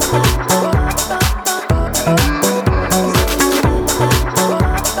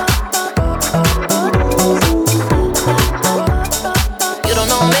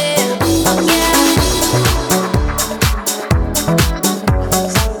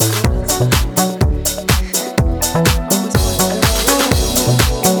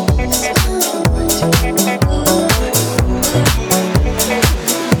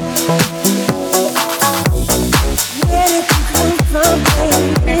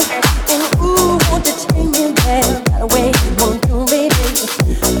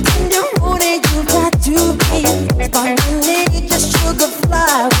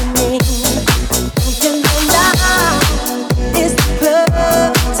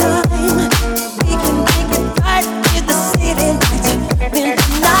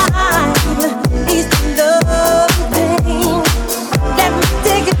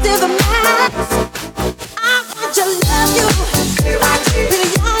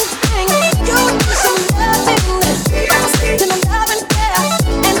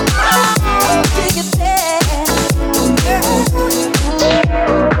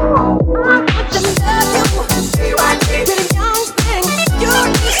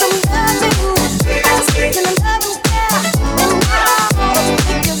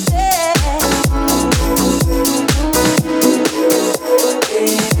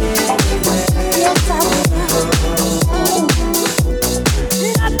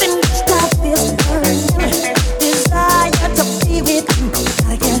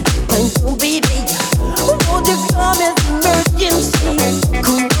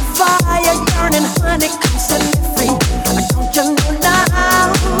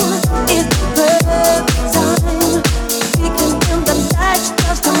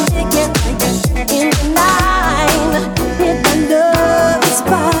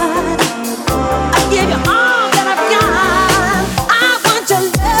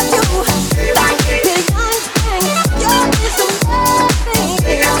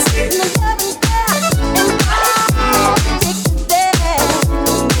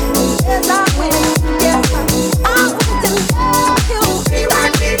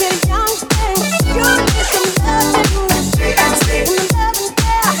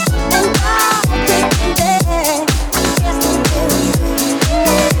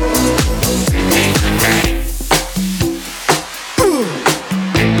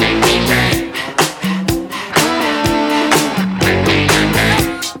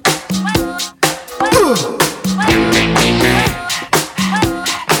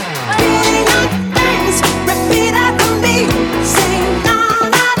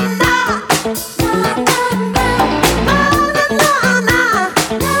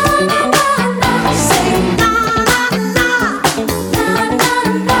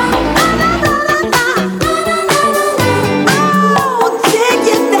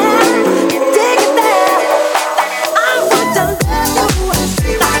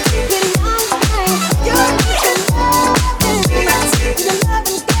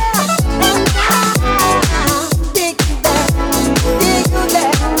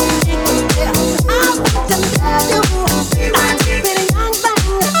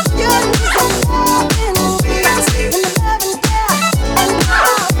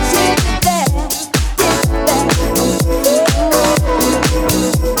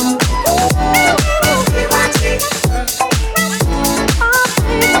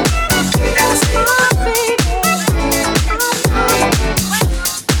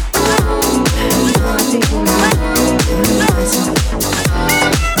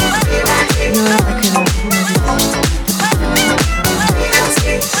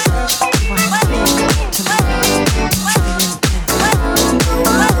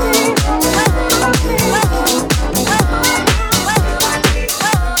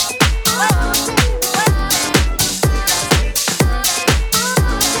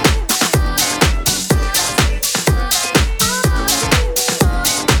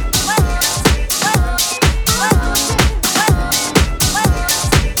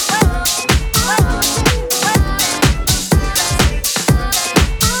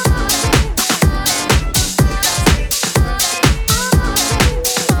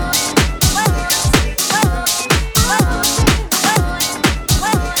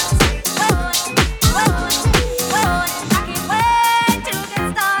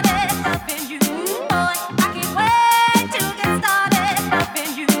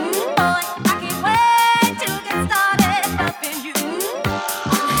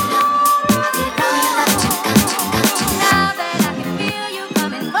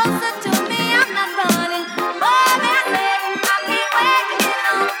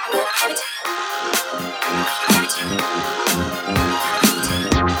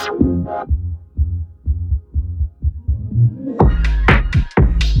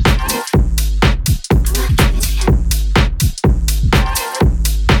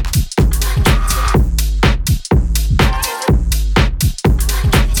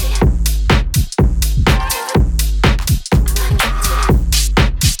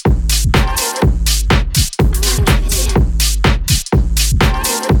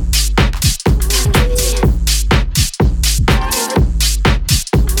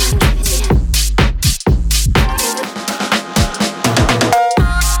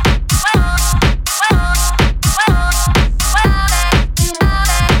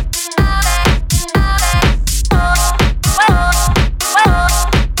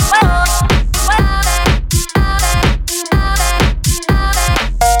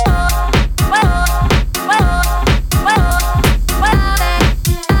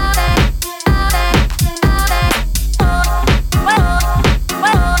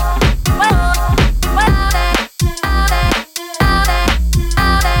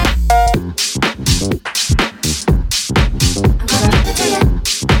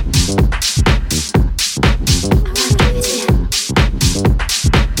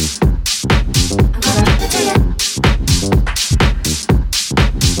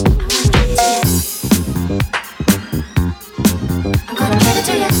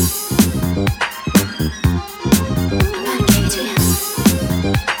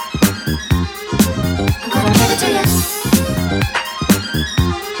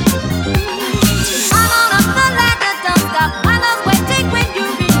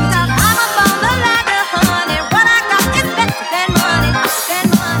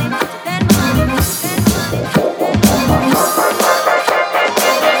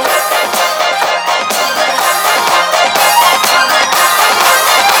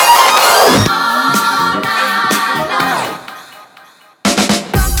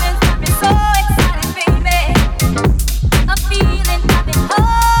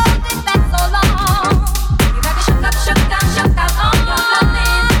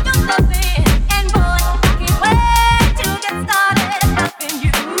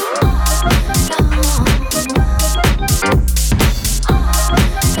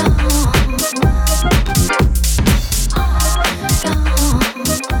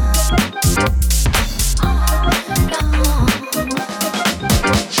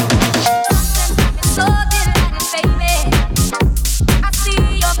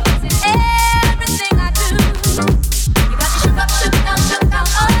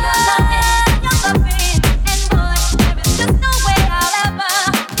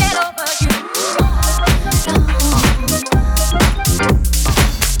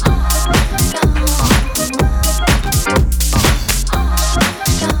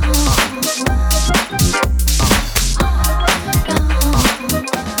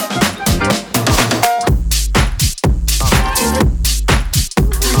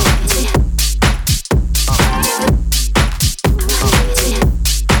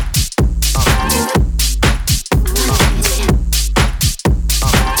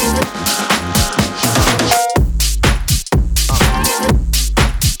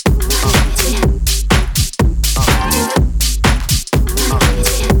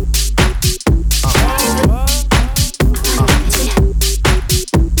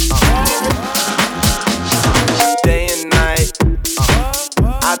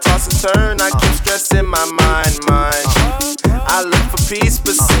 toss and turn, I keep stressing my mind. I look for peace,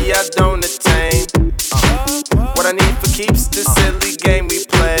 but see I don't attain. What I need for keeps this silly game we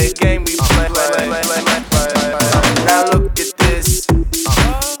play. Now look at this.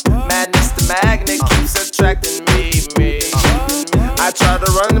 Madness, the magnet keeps attracting me. I try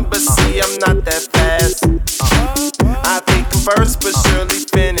to run, but see I'm not that fast. I think I'm first, but surely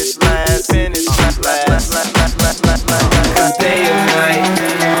finish last. Cause day and night,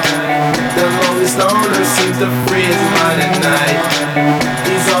 the lonely stoner seems to free his mind at night.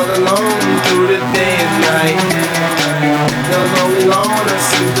 He's all alone through the day and night. The lonely loner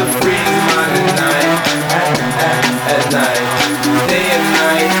seems to free his mind at night. At night, day and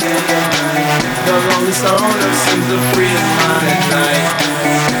night. The lonely stoner seems to free his mind at night.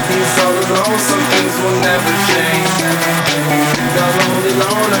 He's all alone, some things will never change. The lonely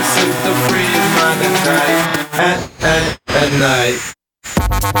loner seems to free his mind at night. At night.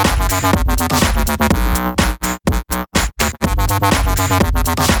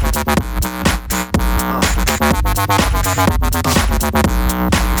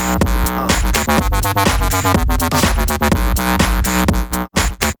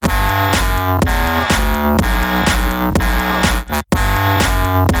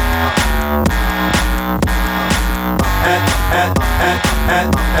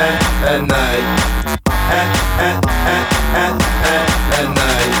 At night. At night.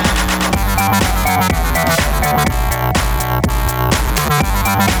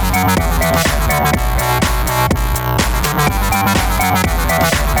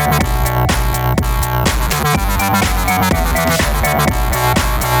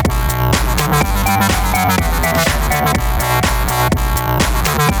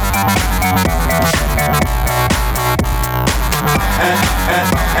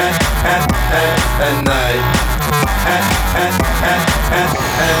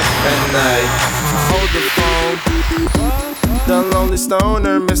 At night. Hold the phone. The lonely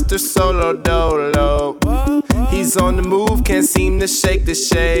stoner, Mr. Solo Dolo. He's on the move, can't seem to shake the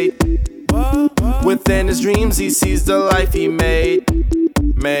shade. Within his dreams, he sees the life he made.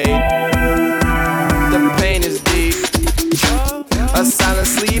 The pain is deep. A silent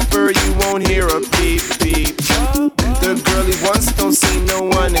sleeper, you won't hear a beep, beep. The girl he wants don't see no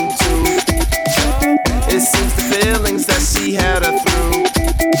one in two. It seems the feelings that she had her through.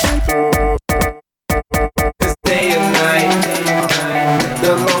 It's day and night.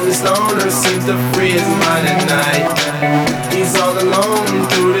 The lonely stoner seems to free his mind at night. He's all alone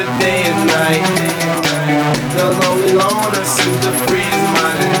through the day and night. The lonely loner seems to free his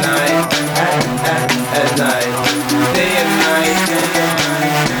mind at night. At night. Day and night.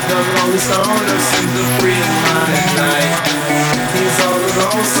 The lonely stoner seems to free his mind at night. He's all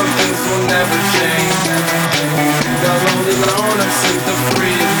alone, some things will never change. The lonely loner seems to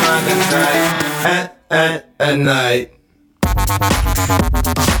free his mind at night. At night.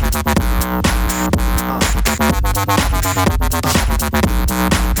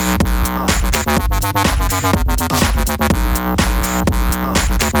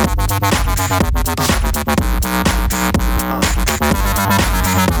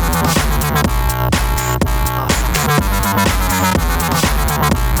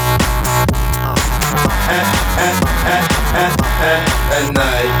 At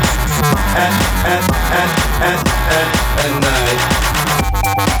night. At night.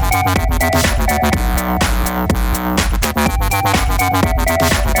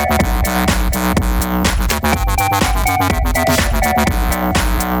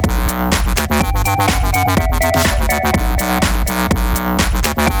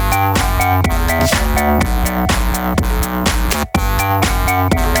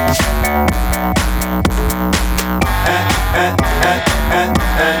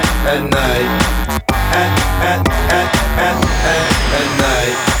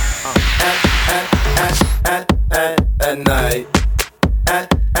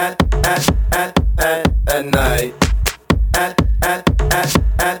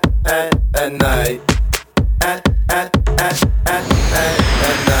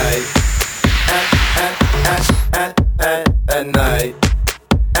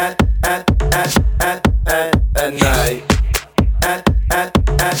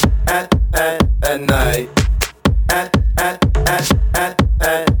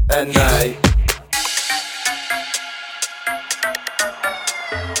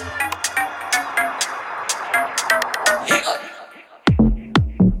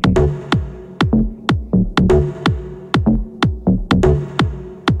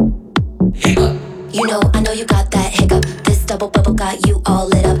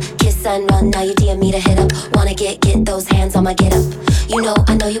 Now you DM me to hit up. Wanna get those hands on my get up. You know,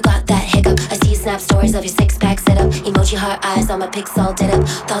 I know you got that hiccup. I see you snap stories of your six-pack setup. Emoji heart eyes on my pics all lit up.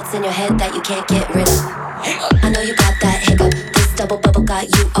 Thoughts in your head that you can't get rid of. I know you got that hiccup. This double bubble got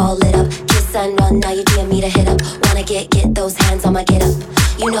you all lit up. Kiss and run, now you DM me to hit up. Wanna get those hands on my get up.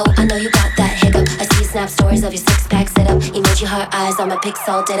 You know, I know you got that hiccup. I see you snap stories of your six-pack setup. Emoji heart eyes on my pics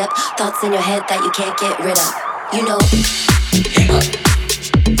all lit up. Thoughts in your head that you can't get rid of. You know,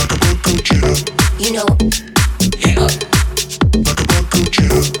 you know,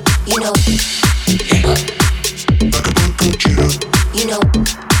 you know, you know,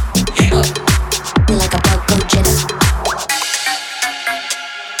 you're like a bug go jitter.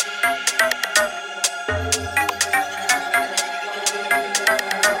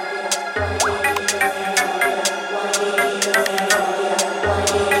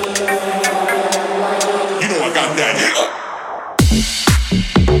 You know I got that.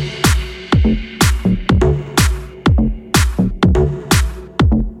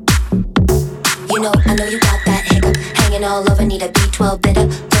 I know you got that hiccup. Hanging all over, need a B12 bitter.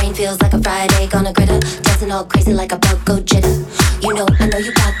 Brain feels like a fried egg on a griddle. Dancing all crazy like a bug go jitter. You know, I know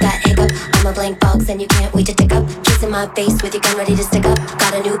you got that hiccup. I'm a blank box and you can't wait to tick up. Kissing my face with your gun ready to stick up.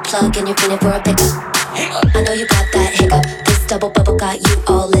 Got a new plug and you're feeling for a pickup. I know you got that hiccup. This double bubble got you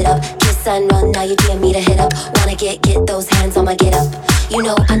all lit up. Kiss and run, now you DM me to hit up. Wanna get those hands on my get up. You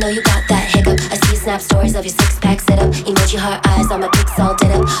know, I know you got that hiccup. I see you snap stories of your six-pack setup. Emoji heart eyes on my pics all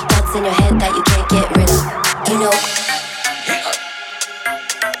lit up. Thoughts in your head that you can't get rid of. You know,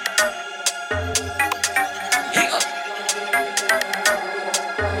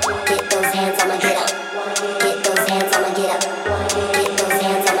 get those hands on my get up. Get those hands on my get up. Get those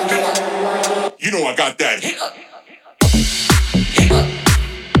hands on my get up. You know I got that.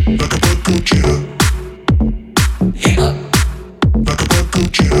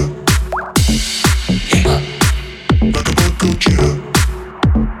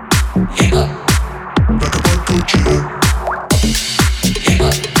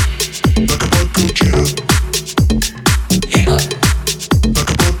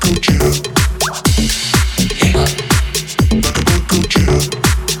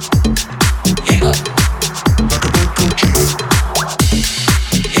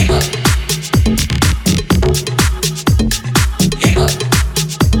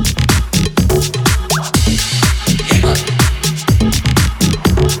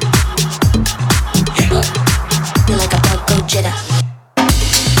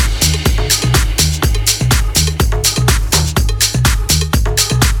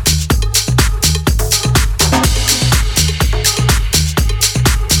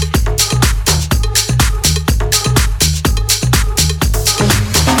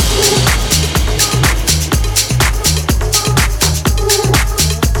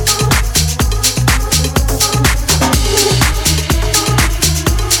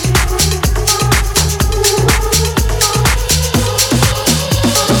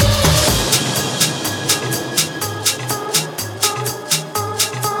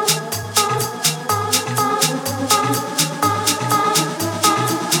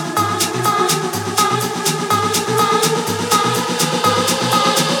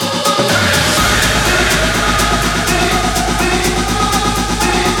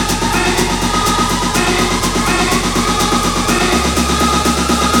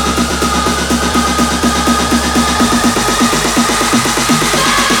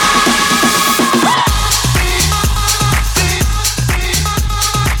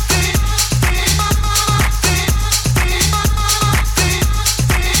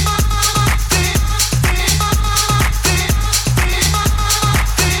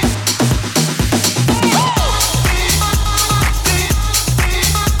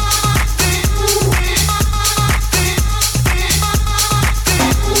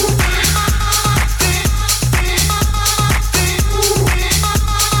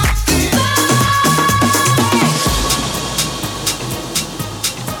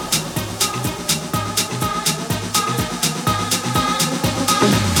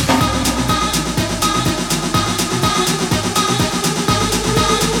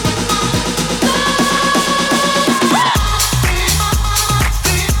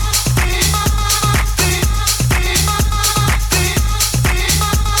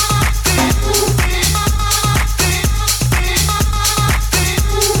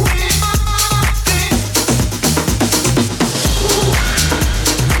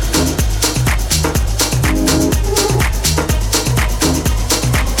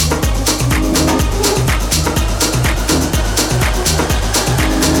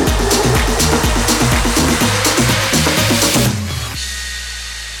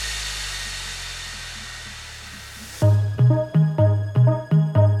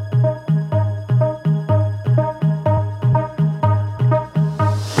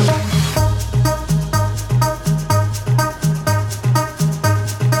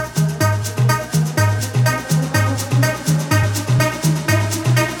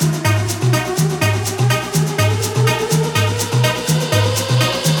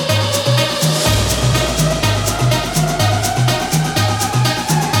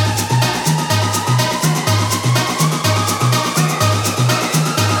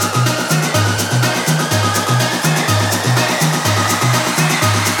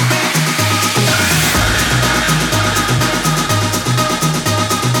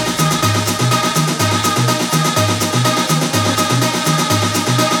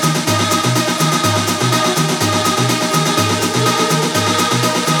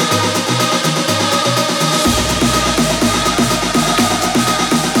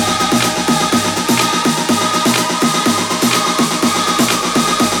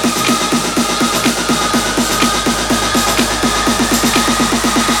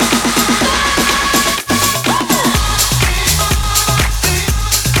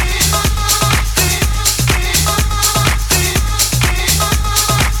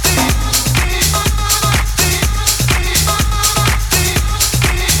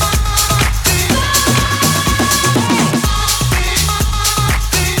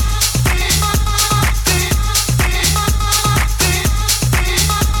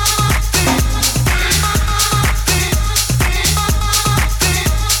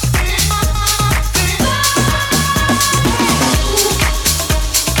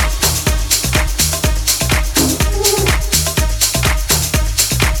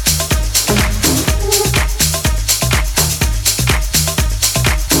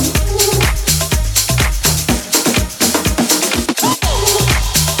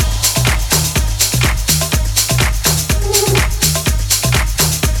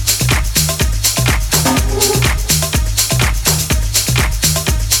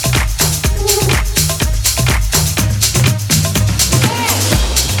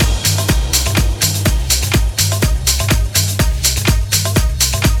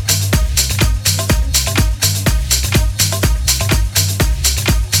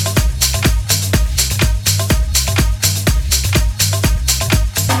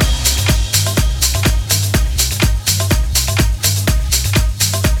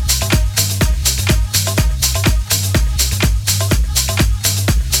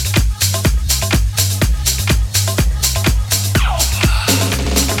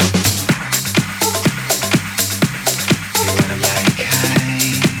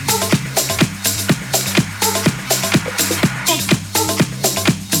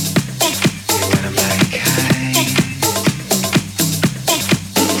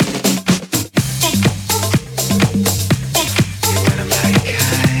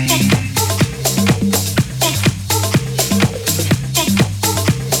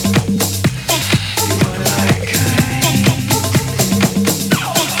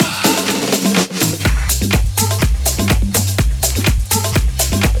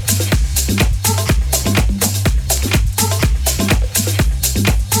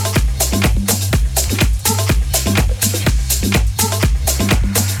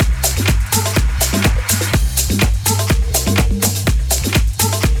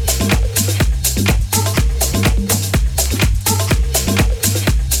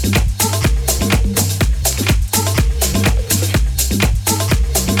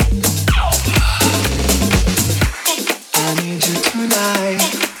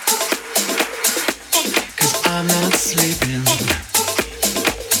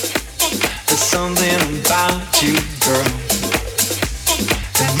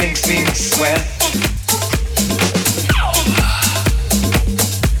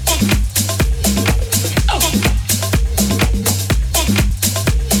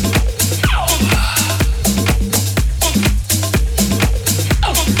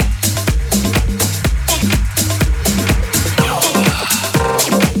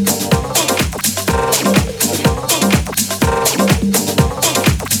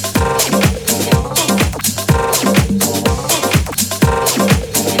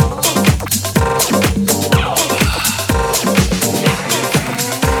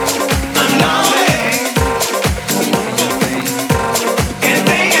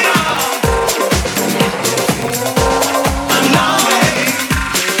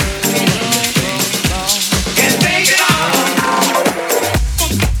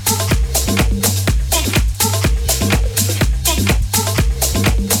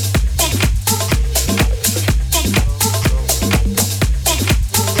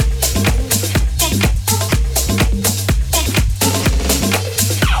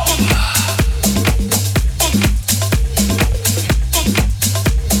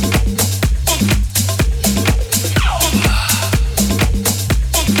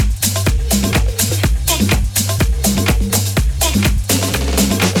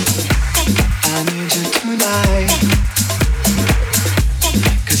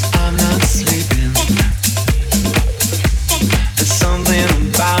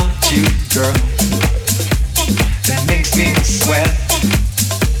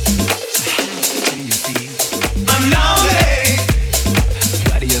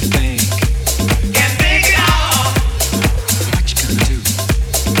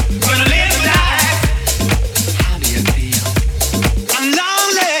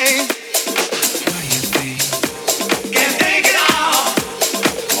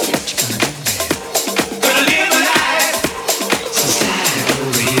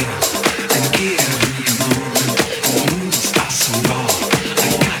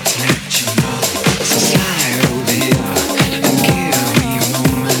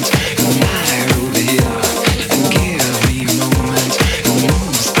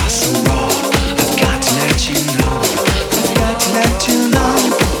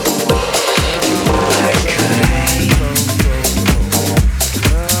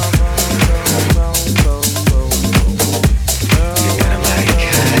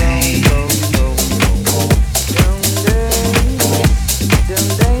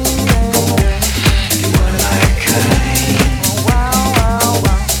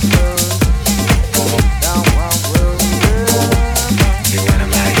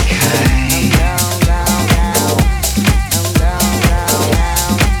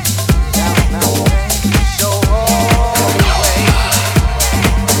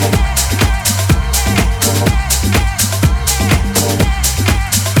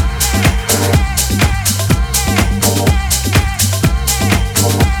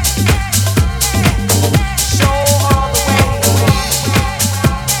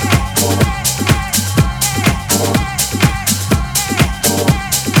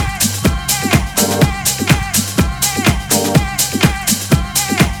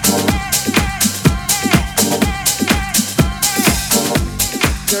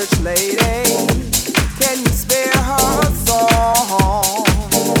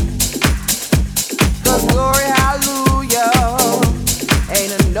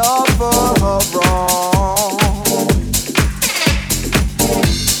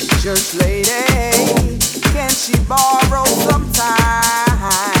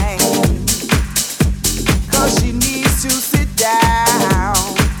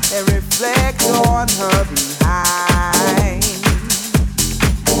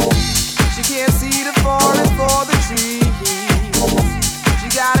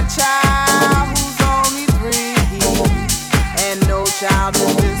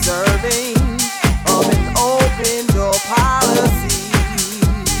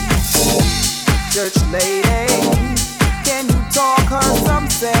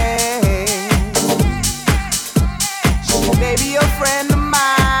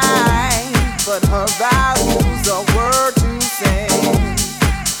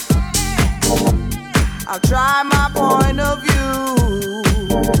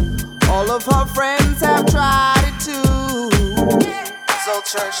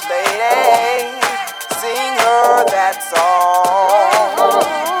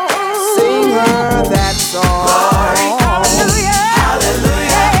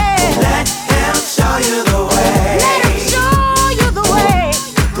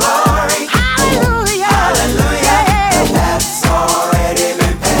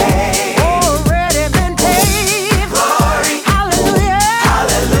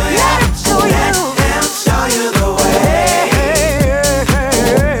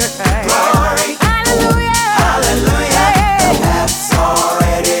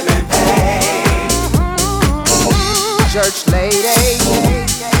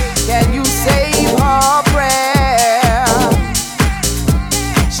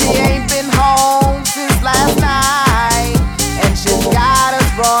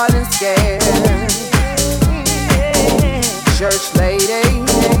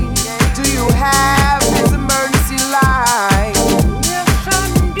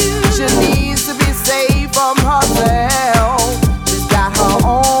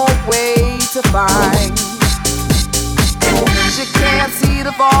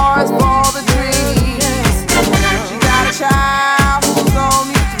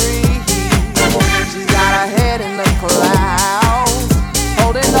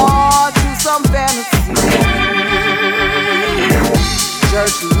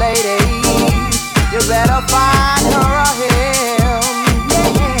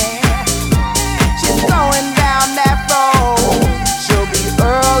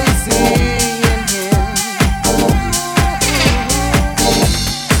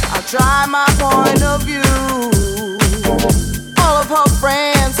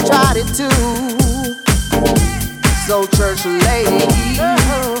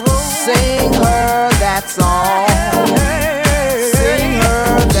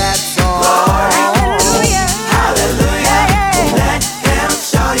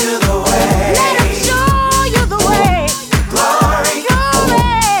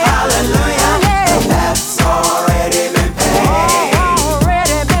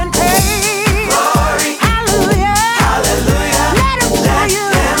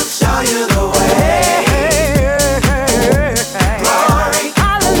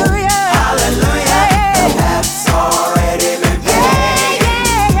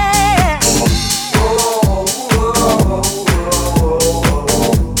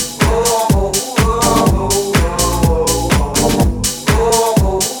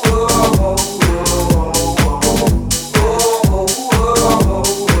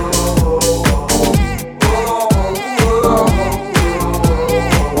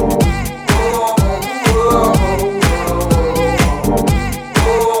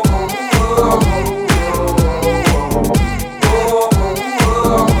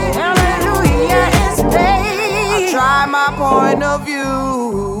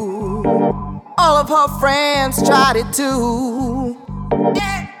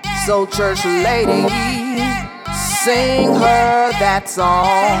 So church lady, sing her that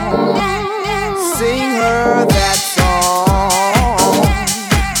song. Sing her that song.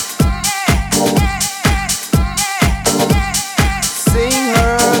 Sing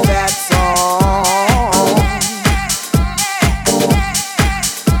her that song.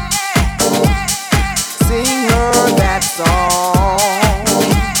 Sing her that song.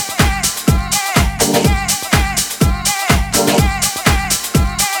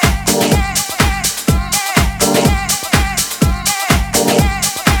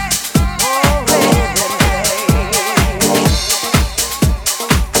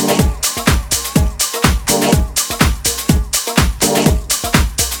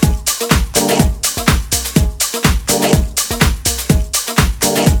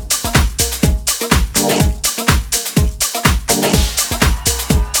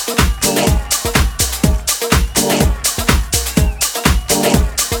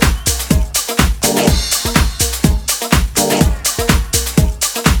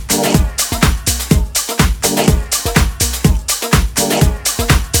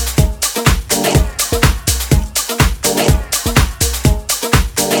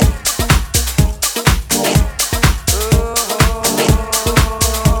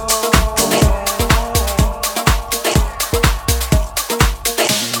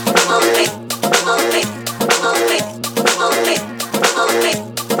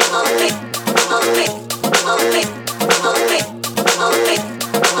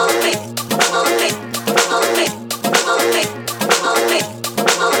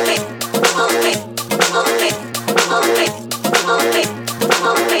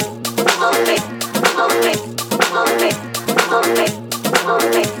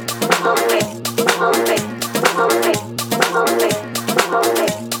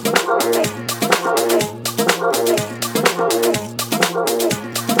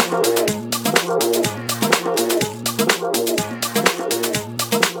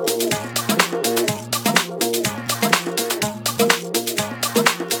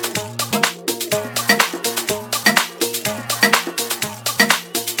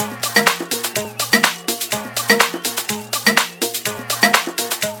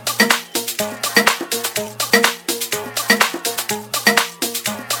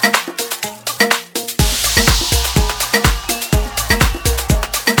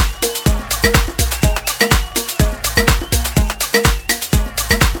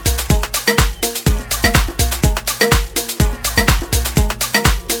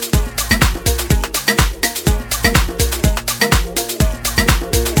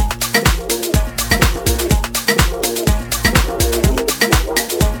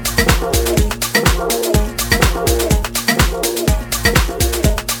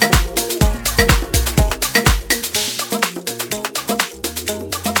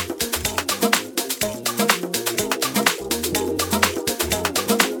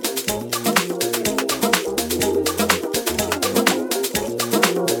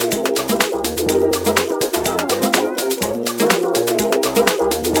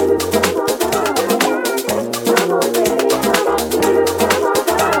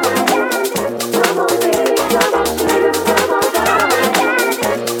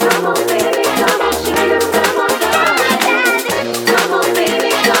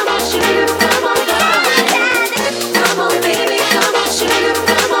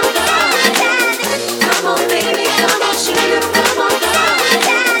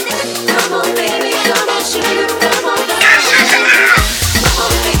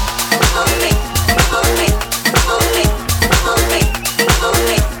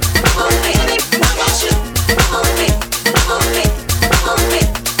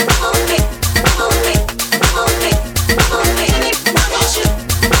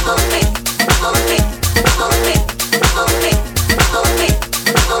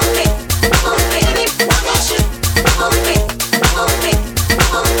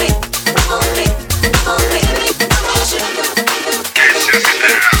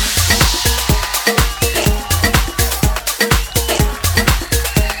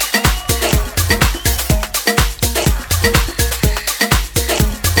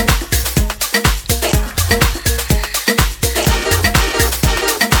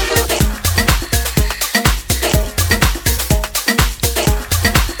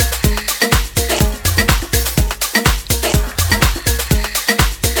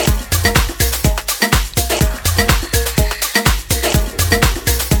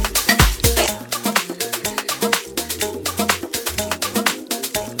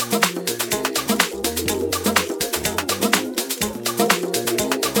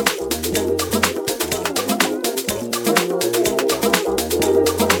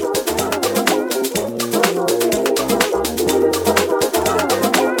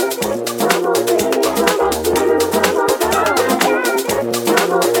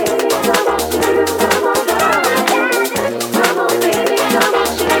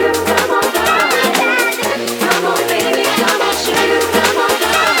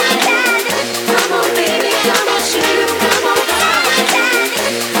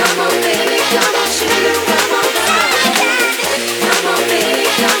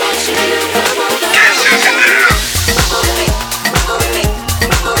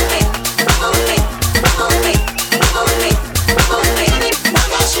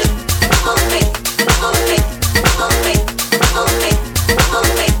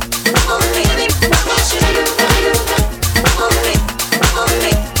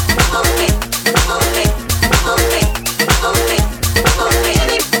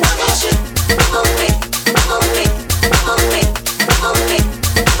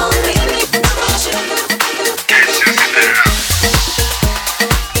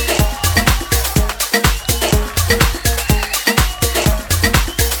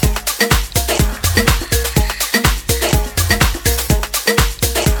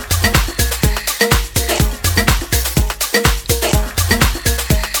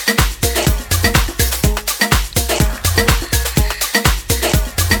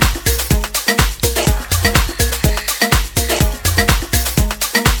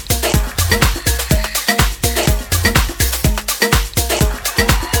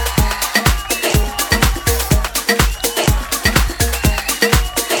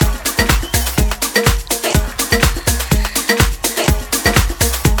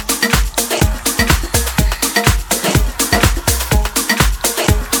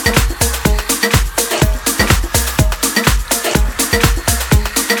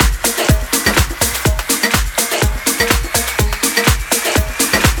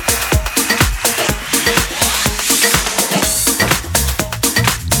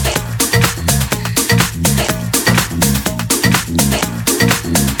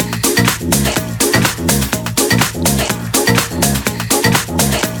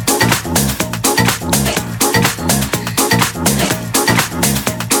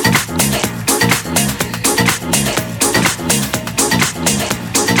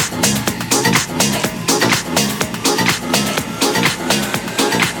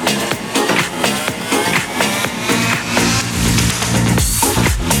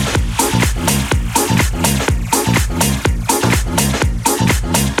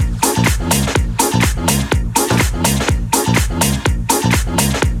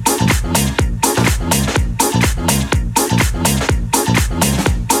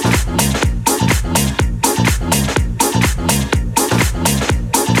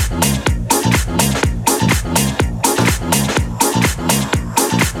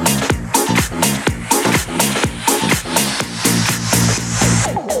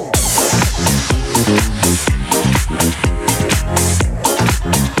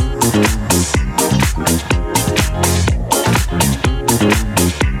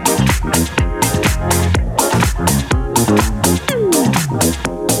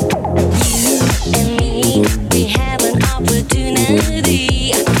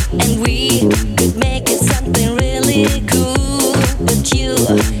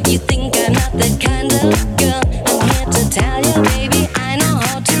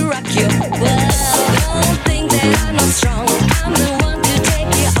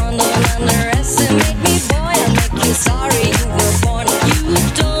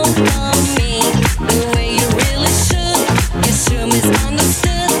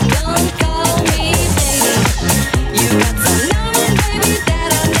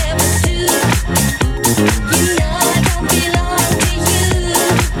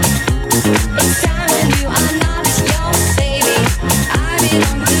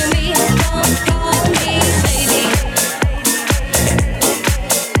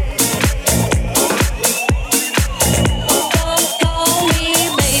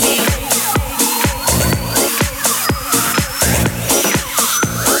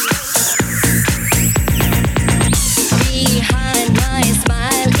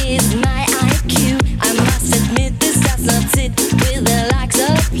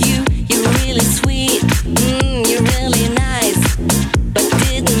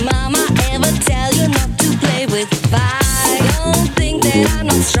 that I'm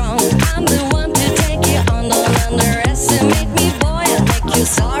not strong. I'm the one to take you on. Don't underestimate me, boy. I'll make you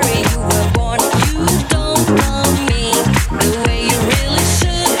sorry you were born. You don't love me the way you really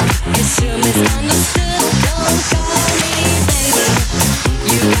should. You still misunderstood. Don't call me baby.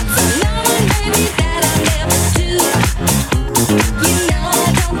 You got some loving, baby, that I never do. You know I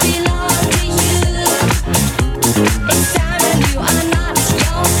don't belong to you. It's time I knew I'm not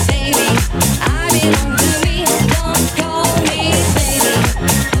your baby. I belong to me. Don't call me baby.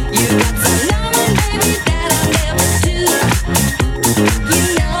 You got some loving, baby, that I never do. You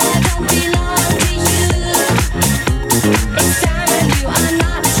know I don't belong to you. It's time I knew I'm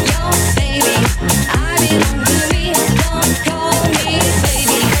not your baby. I belong to me. Don't call me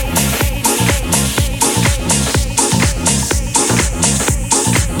baby.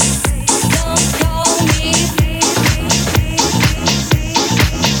 Don't call me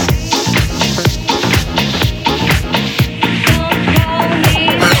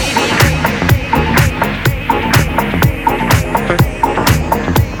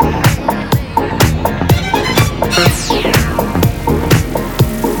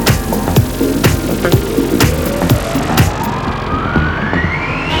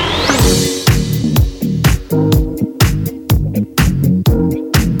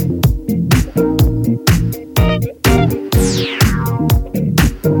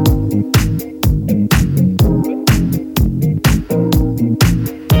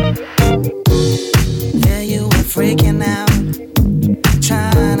Yeah, you were freaking out,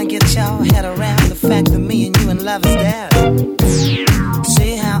 trying to get your head around the fact that me and you in love is dead.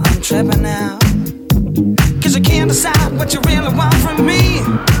 See how I'm tripping now? Cause you can't decide what you really want from me.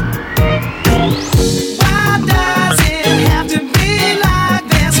 Why does it have to be like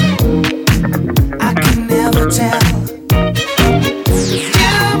this? I can never tell.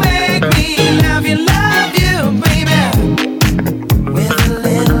 You make me love you, baby, with a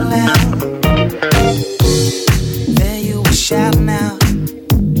little L. There you were shouting out,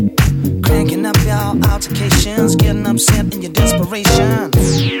 cranking up your altercations, getting upset in your desperation,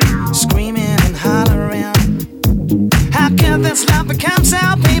 screaming and hollering. How could this love become so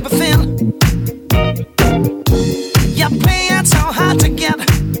paper thin? You're playing so hard to get.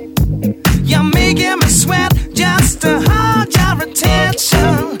 You're making me sweat just to hold your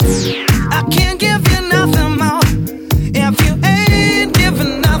attention. I can't give you nothing more if you ain't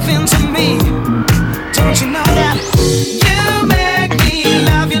giving nothing to me. Don't you know that you make me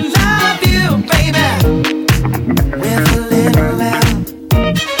love you, baby, with a little L.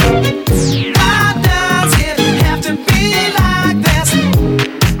 Why does it have to be like this?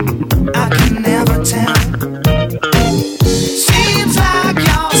 I can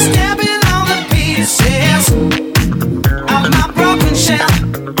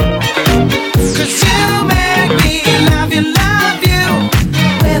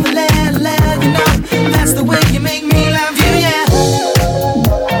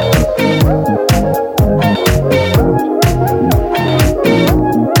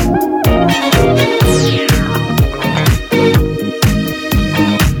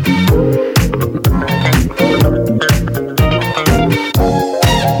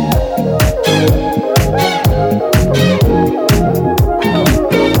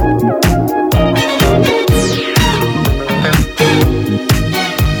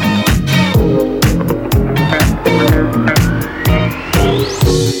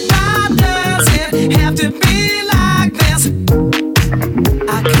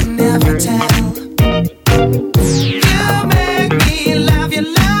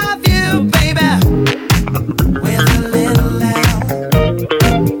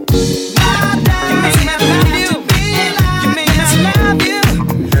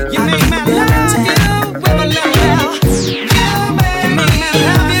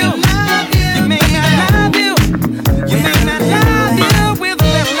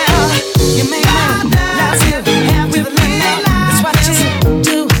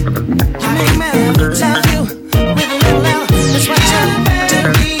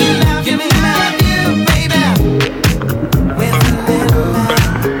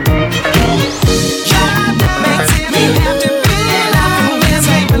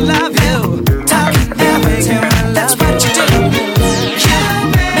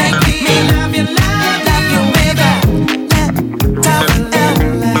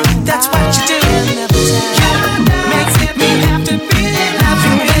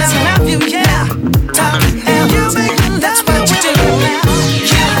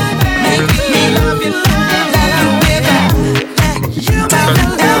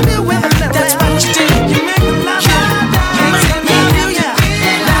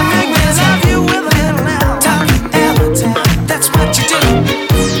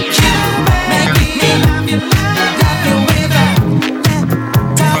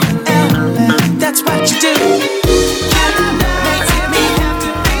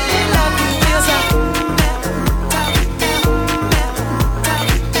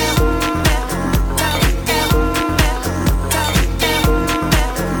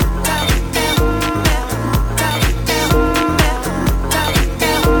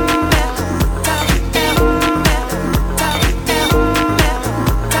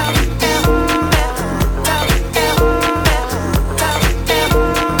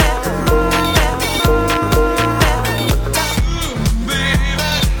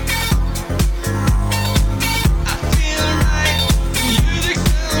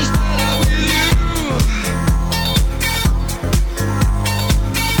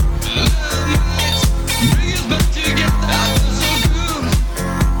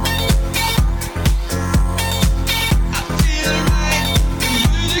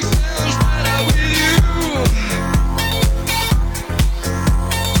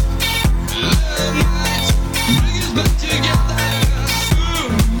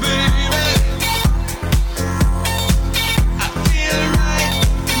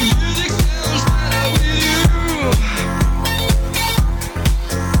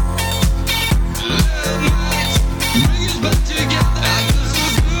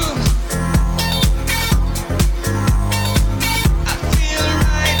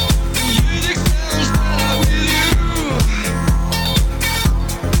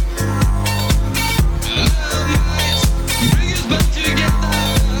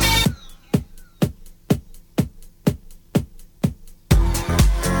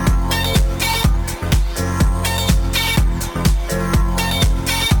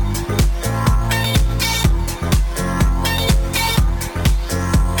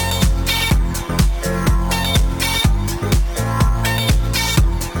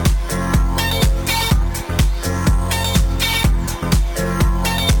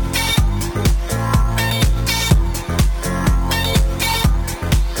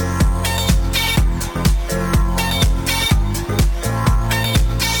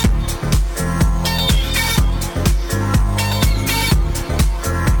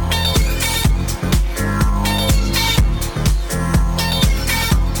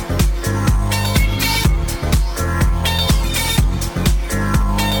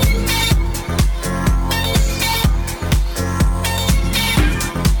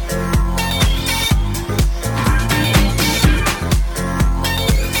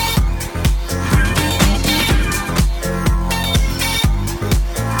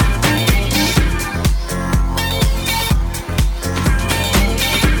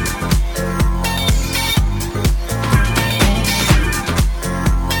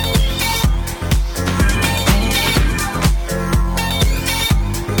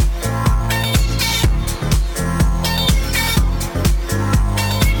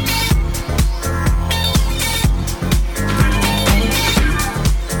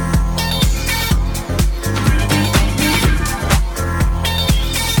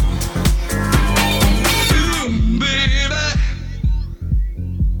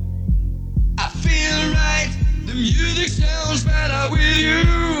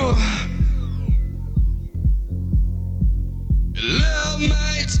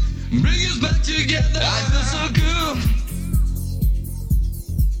bring us back together. I feel so good.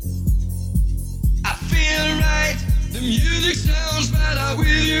 I feel right. The music sounds better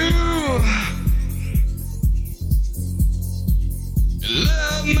with you.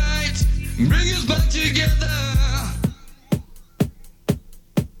 Love might bring us back together.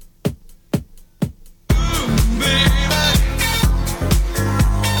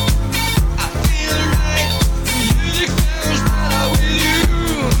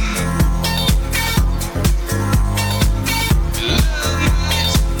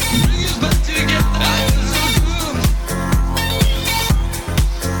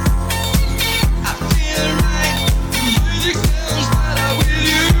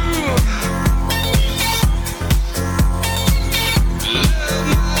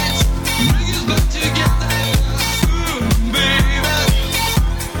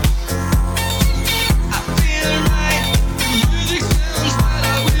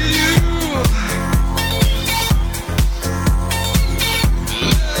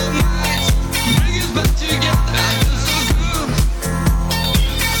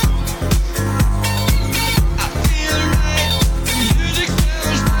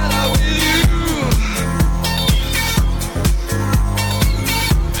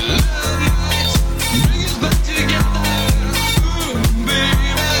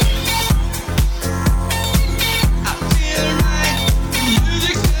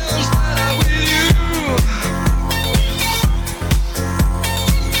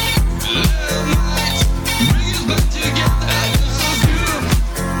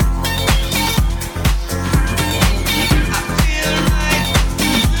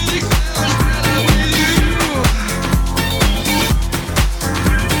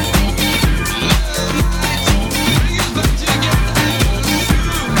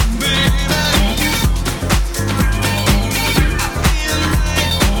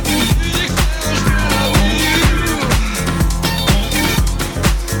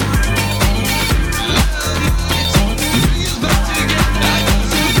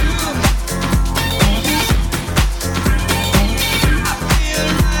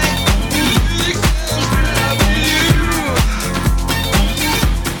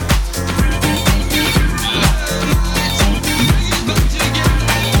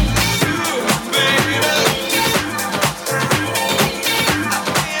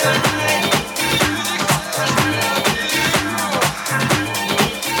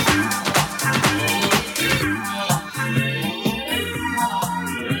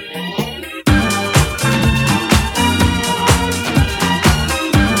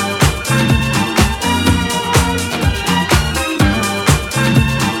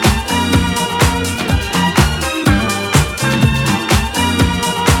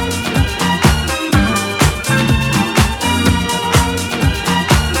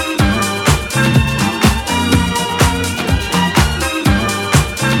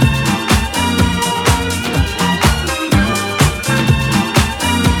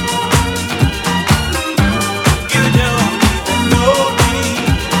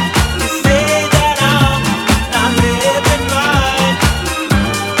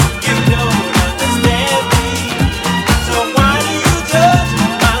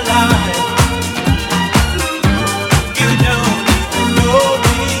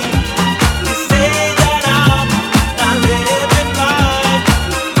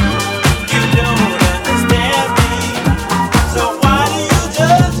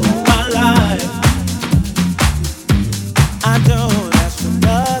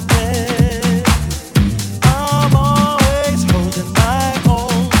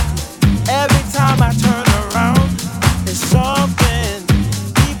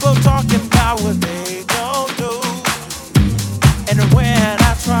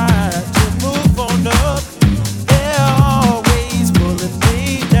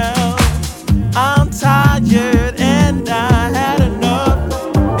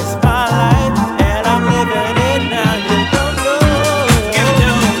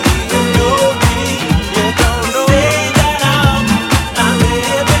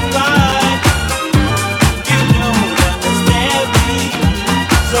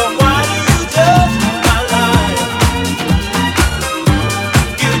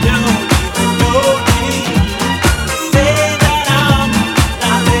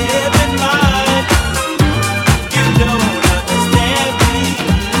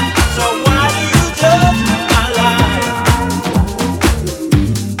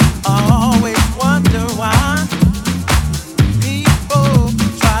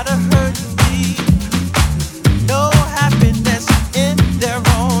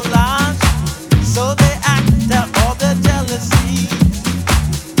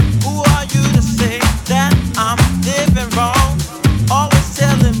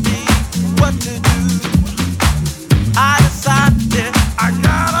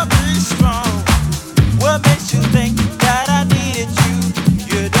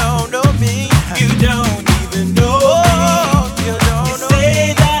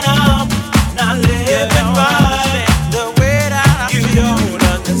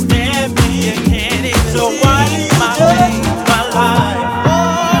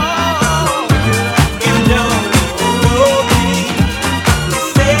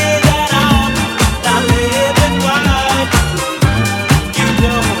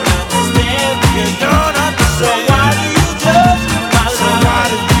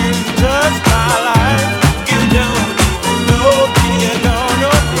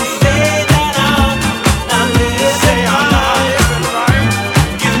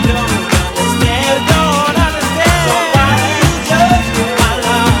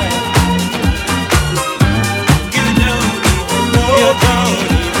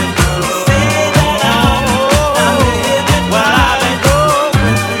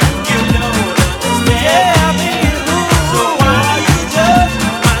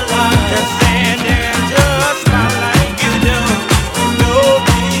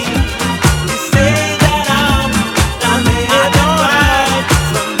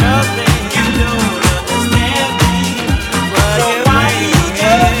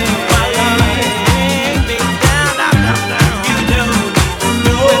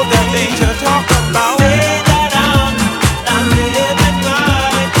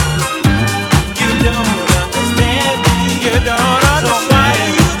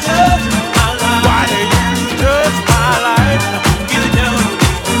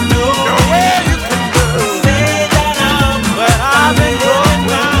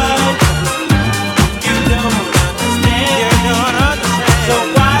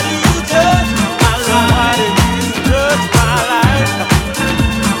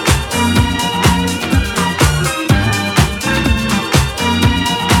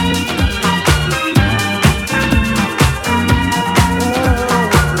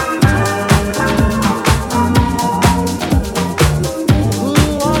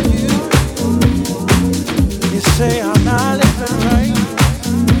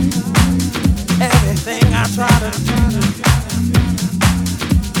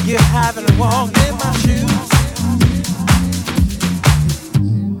 you haven't walked in my shoes.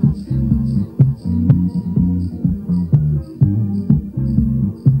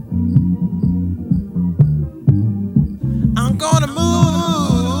 I'm gonna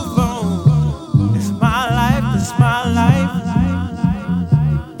move on. It's my life, it's my life.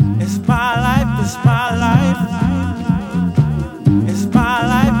 It's my life, it's my life. It's my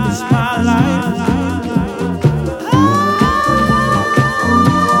life, it's my life.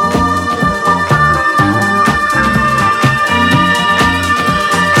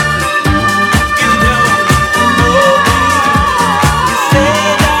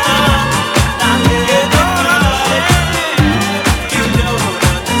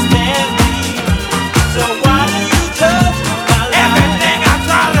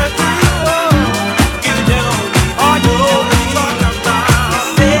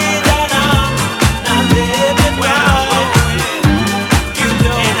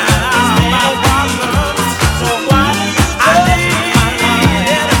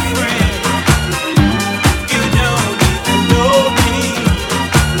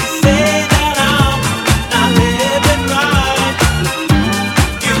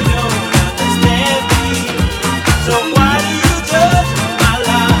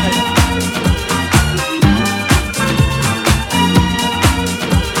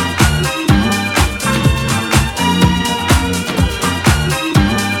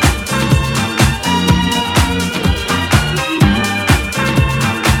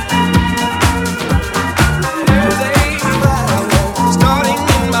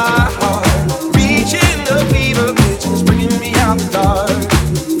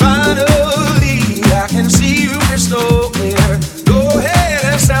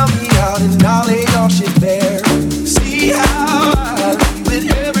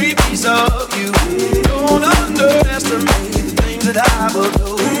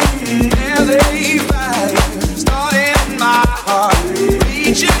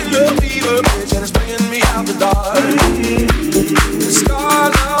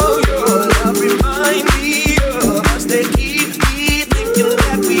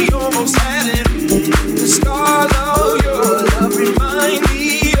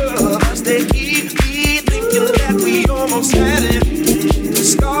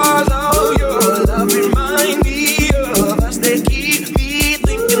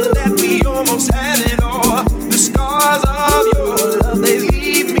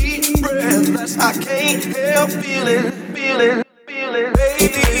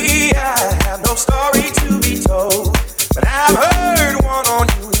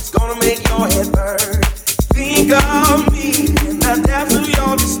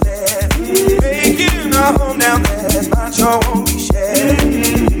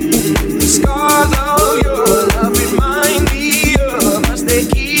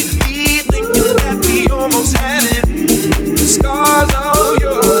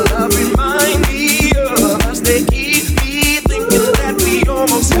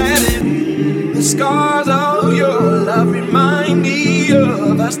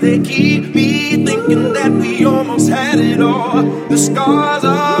 They keep me thinking that we almost had it all. The scars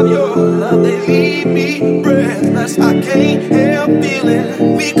of your love, they leave me breathless. I can't help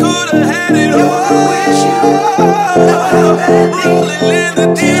feeling we could have had it all. Rolling in the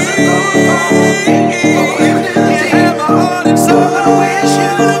deep. You have my heart and soul. I wish you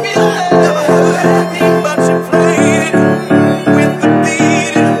never had me, but you played it with the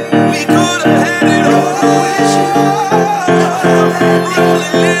beat. We could have had it all.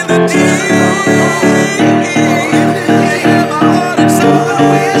 Rolling in the deep. You have my heart and soul. I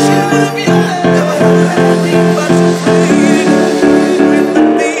wish you never had me, but you played it with the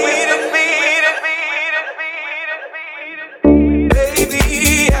beat.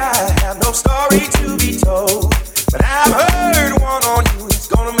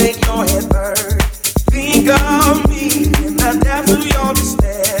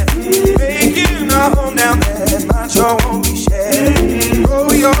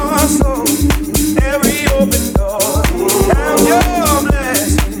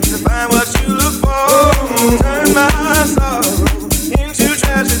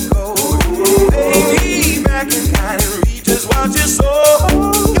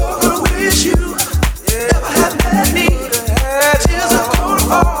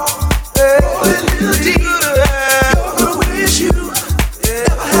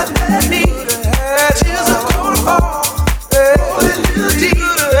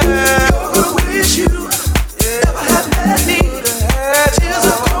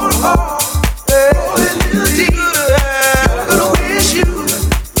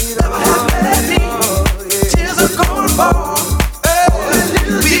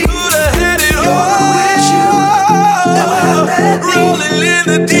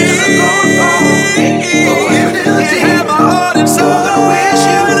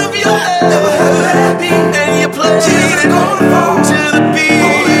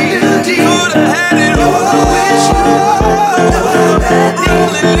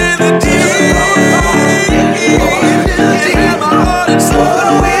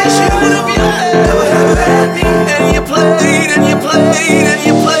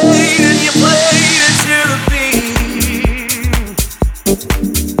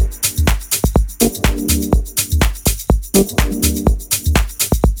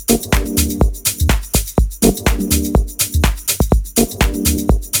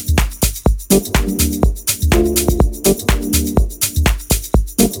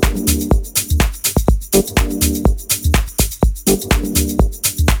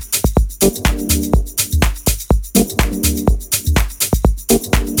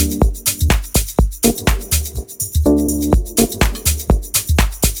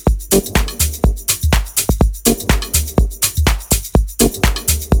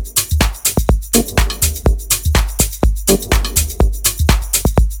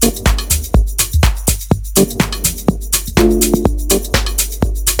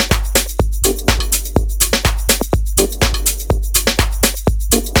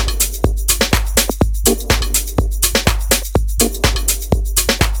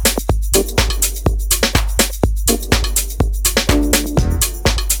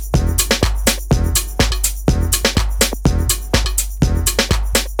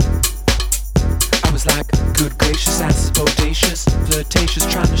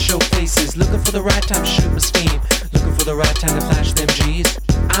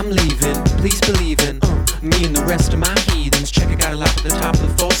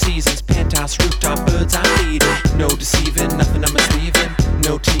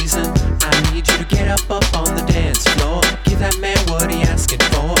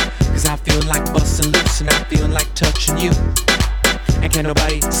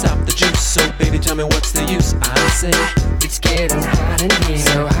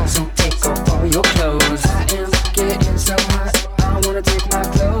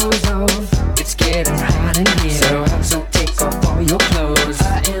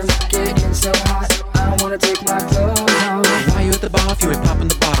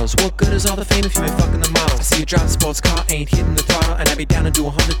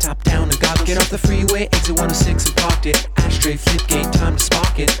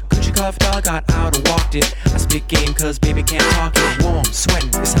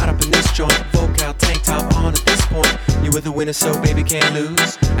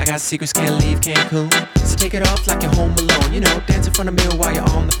 Secrets can't leave Cancun, so take it off like you're home alone. You know, dance in front of a mirror while you're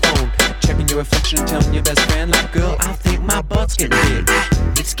on the phone, checking your reflection and telling your best friend, like, girl, I think my butt's getting big.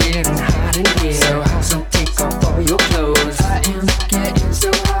 It's getting hot in here, so take off all your clothes. I am getting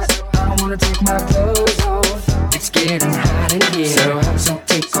so hot, I wanna take my clothes off. It's getting hot in here, so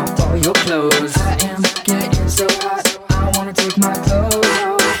take off all your clothes. I am getting so hot, I wanna take my clothes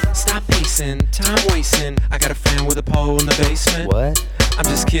off. Stop pacing, time wasting. I got a friend with a pole in the basement. What? I'm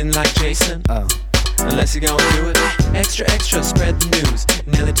just kidding like Jason. Oh. Unless you're gonna do it. Extra, extra, spread the news.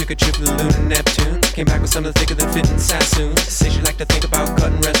 Nelly took a trip to the lunar Neptune. Came back with something thicker than fitting Sassoon. Say she like to think about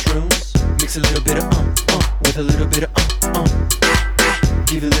cutting restrooms. Mix a little bit of with a little bit of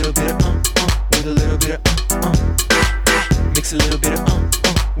Give a little bit of with a little bit of Mix a little bit of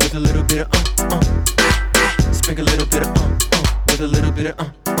with a little bit of Sprinkle a little bit of with a little bit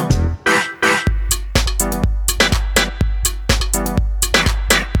of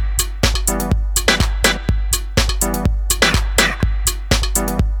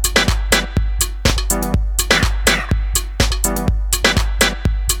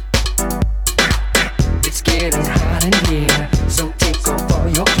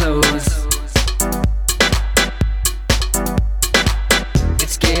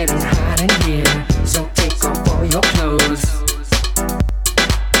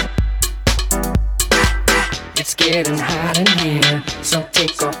getting hot in here, so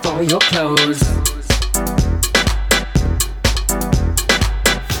take off all your clothes.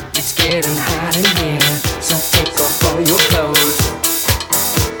 It's getting hot in here, so take off all your clothes.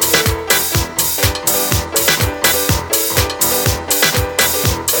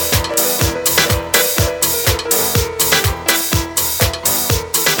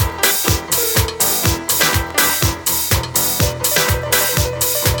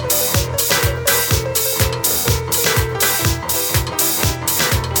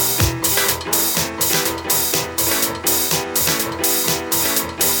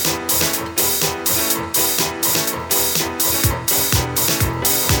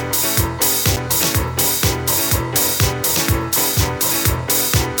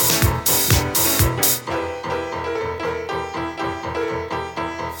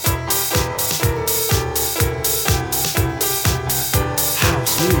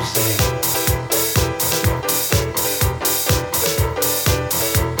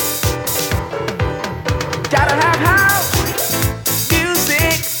 Gotta have house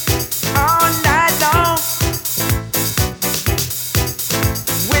music all night long.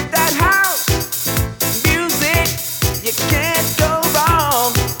 With that house music, you can't go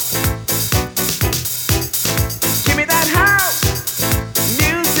wrong. Give me that house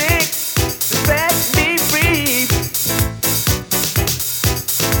music to set me free.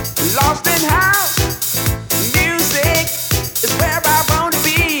 Lost in house.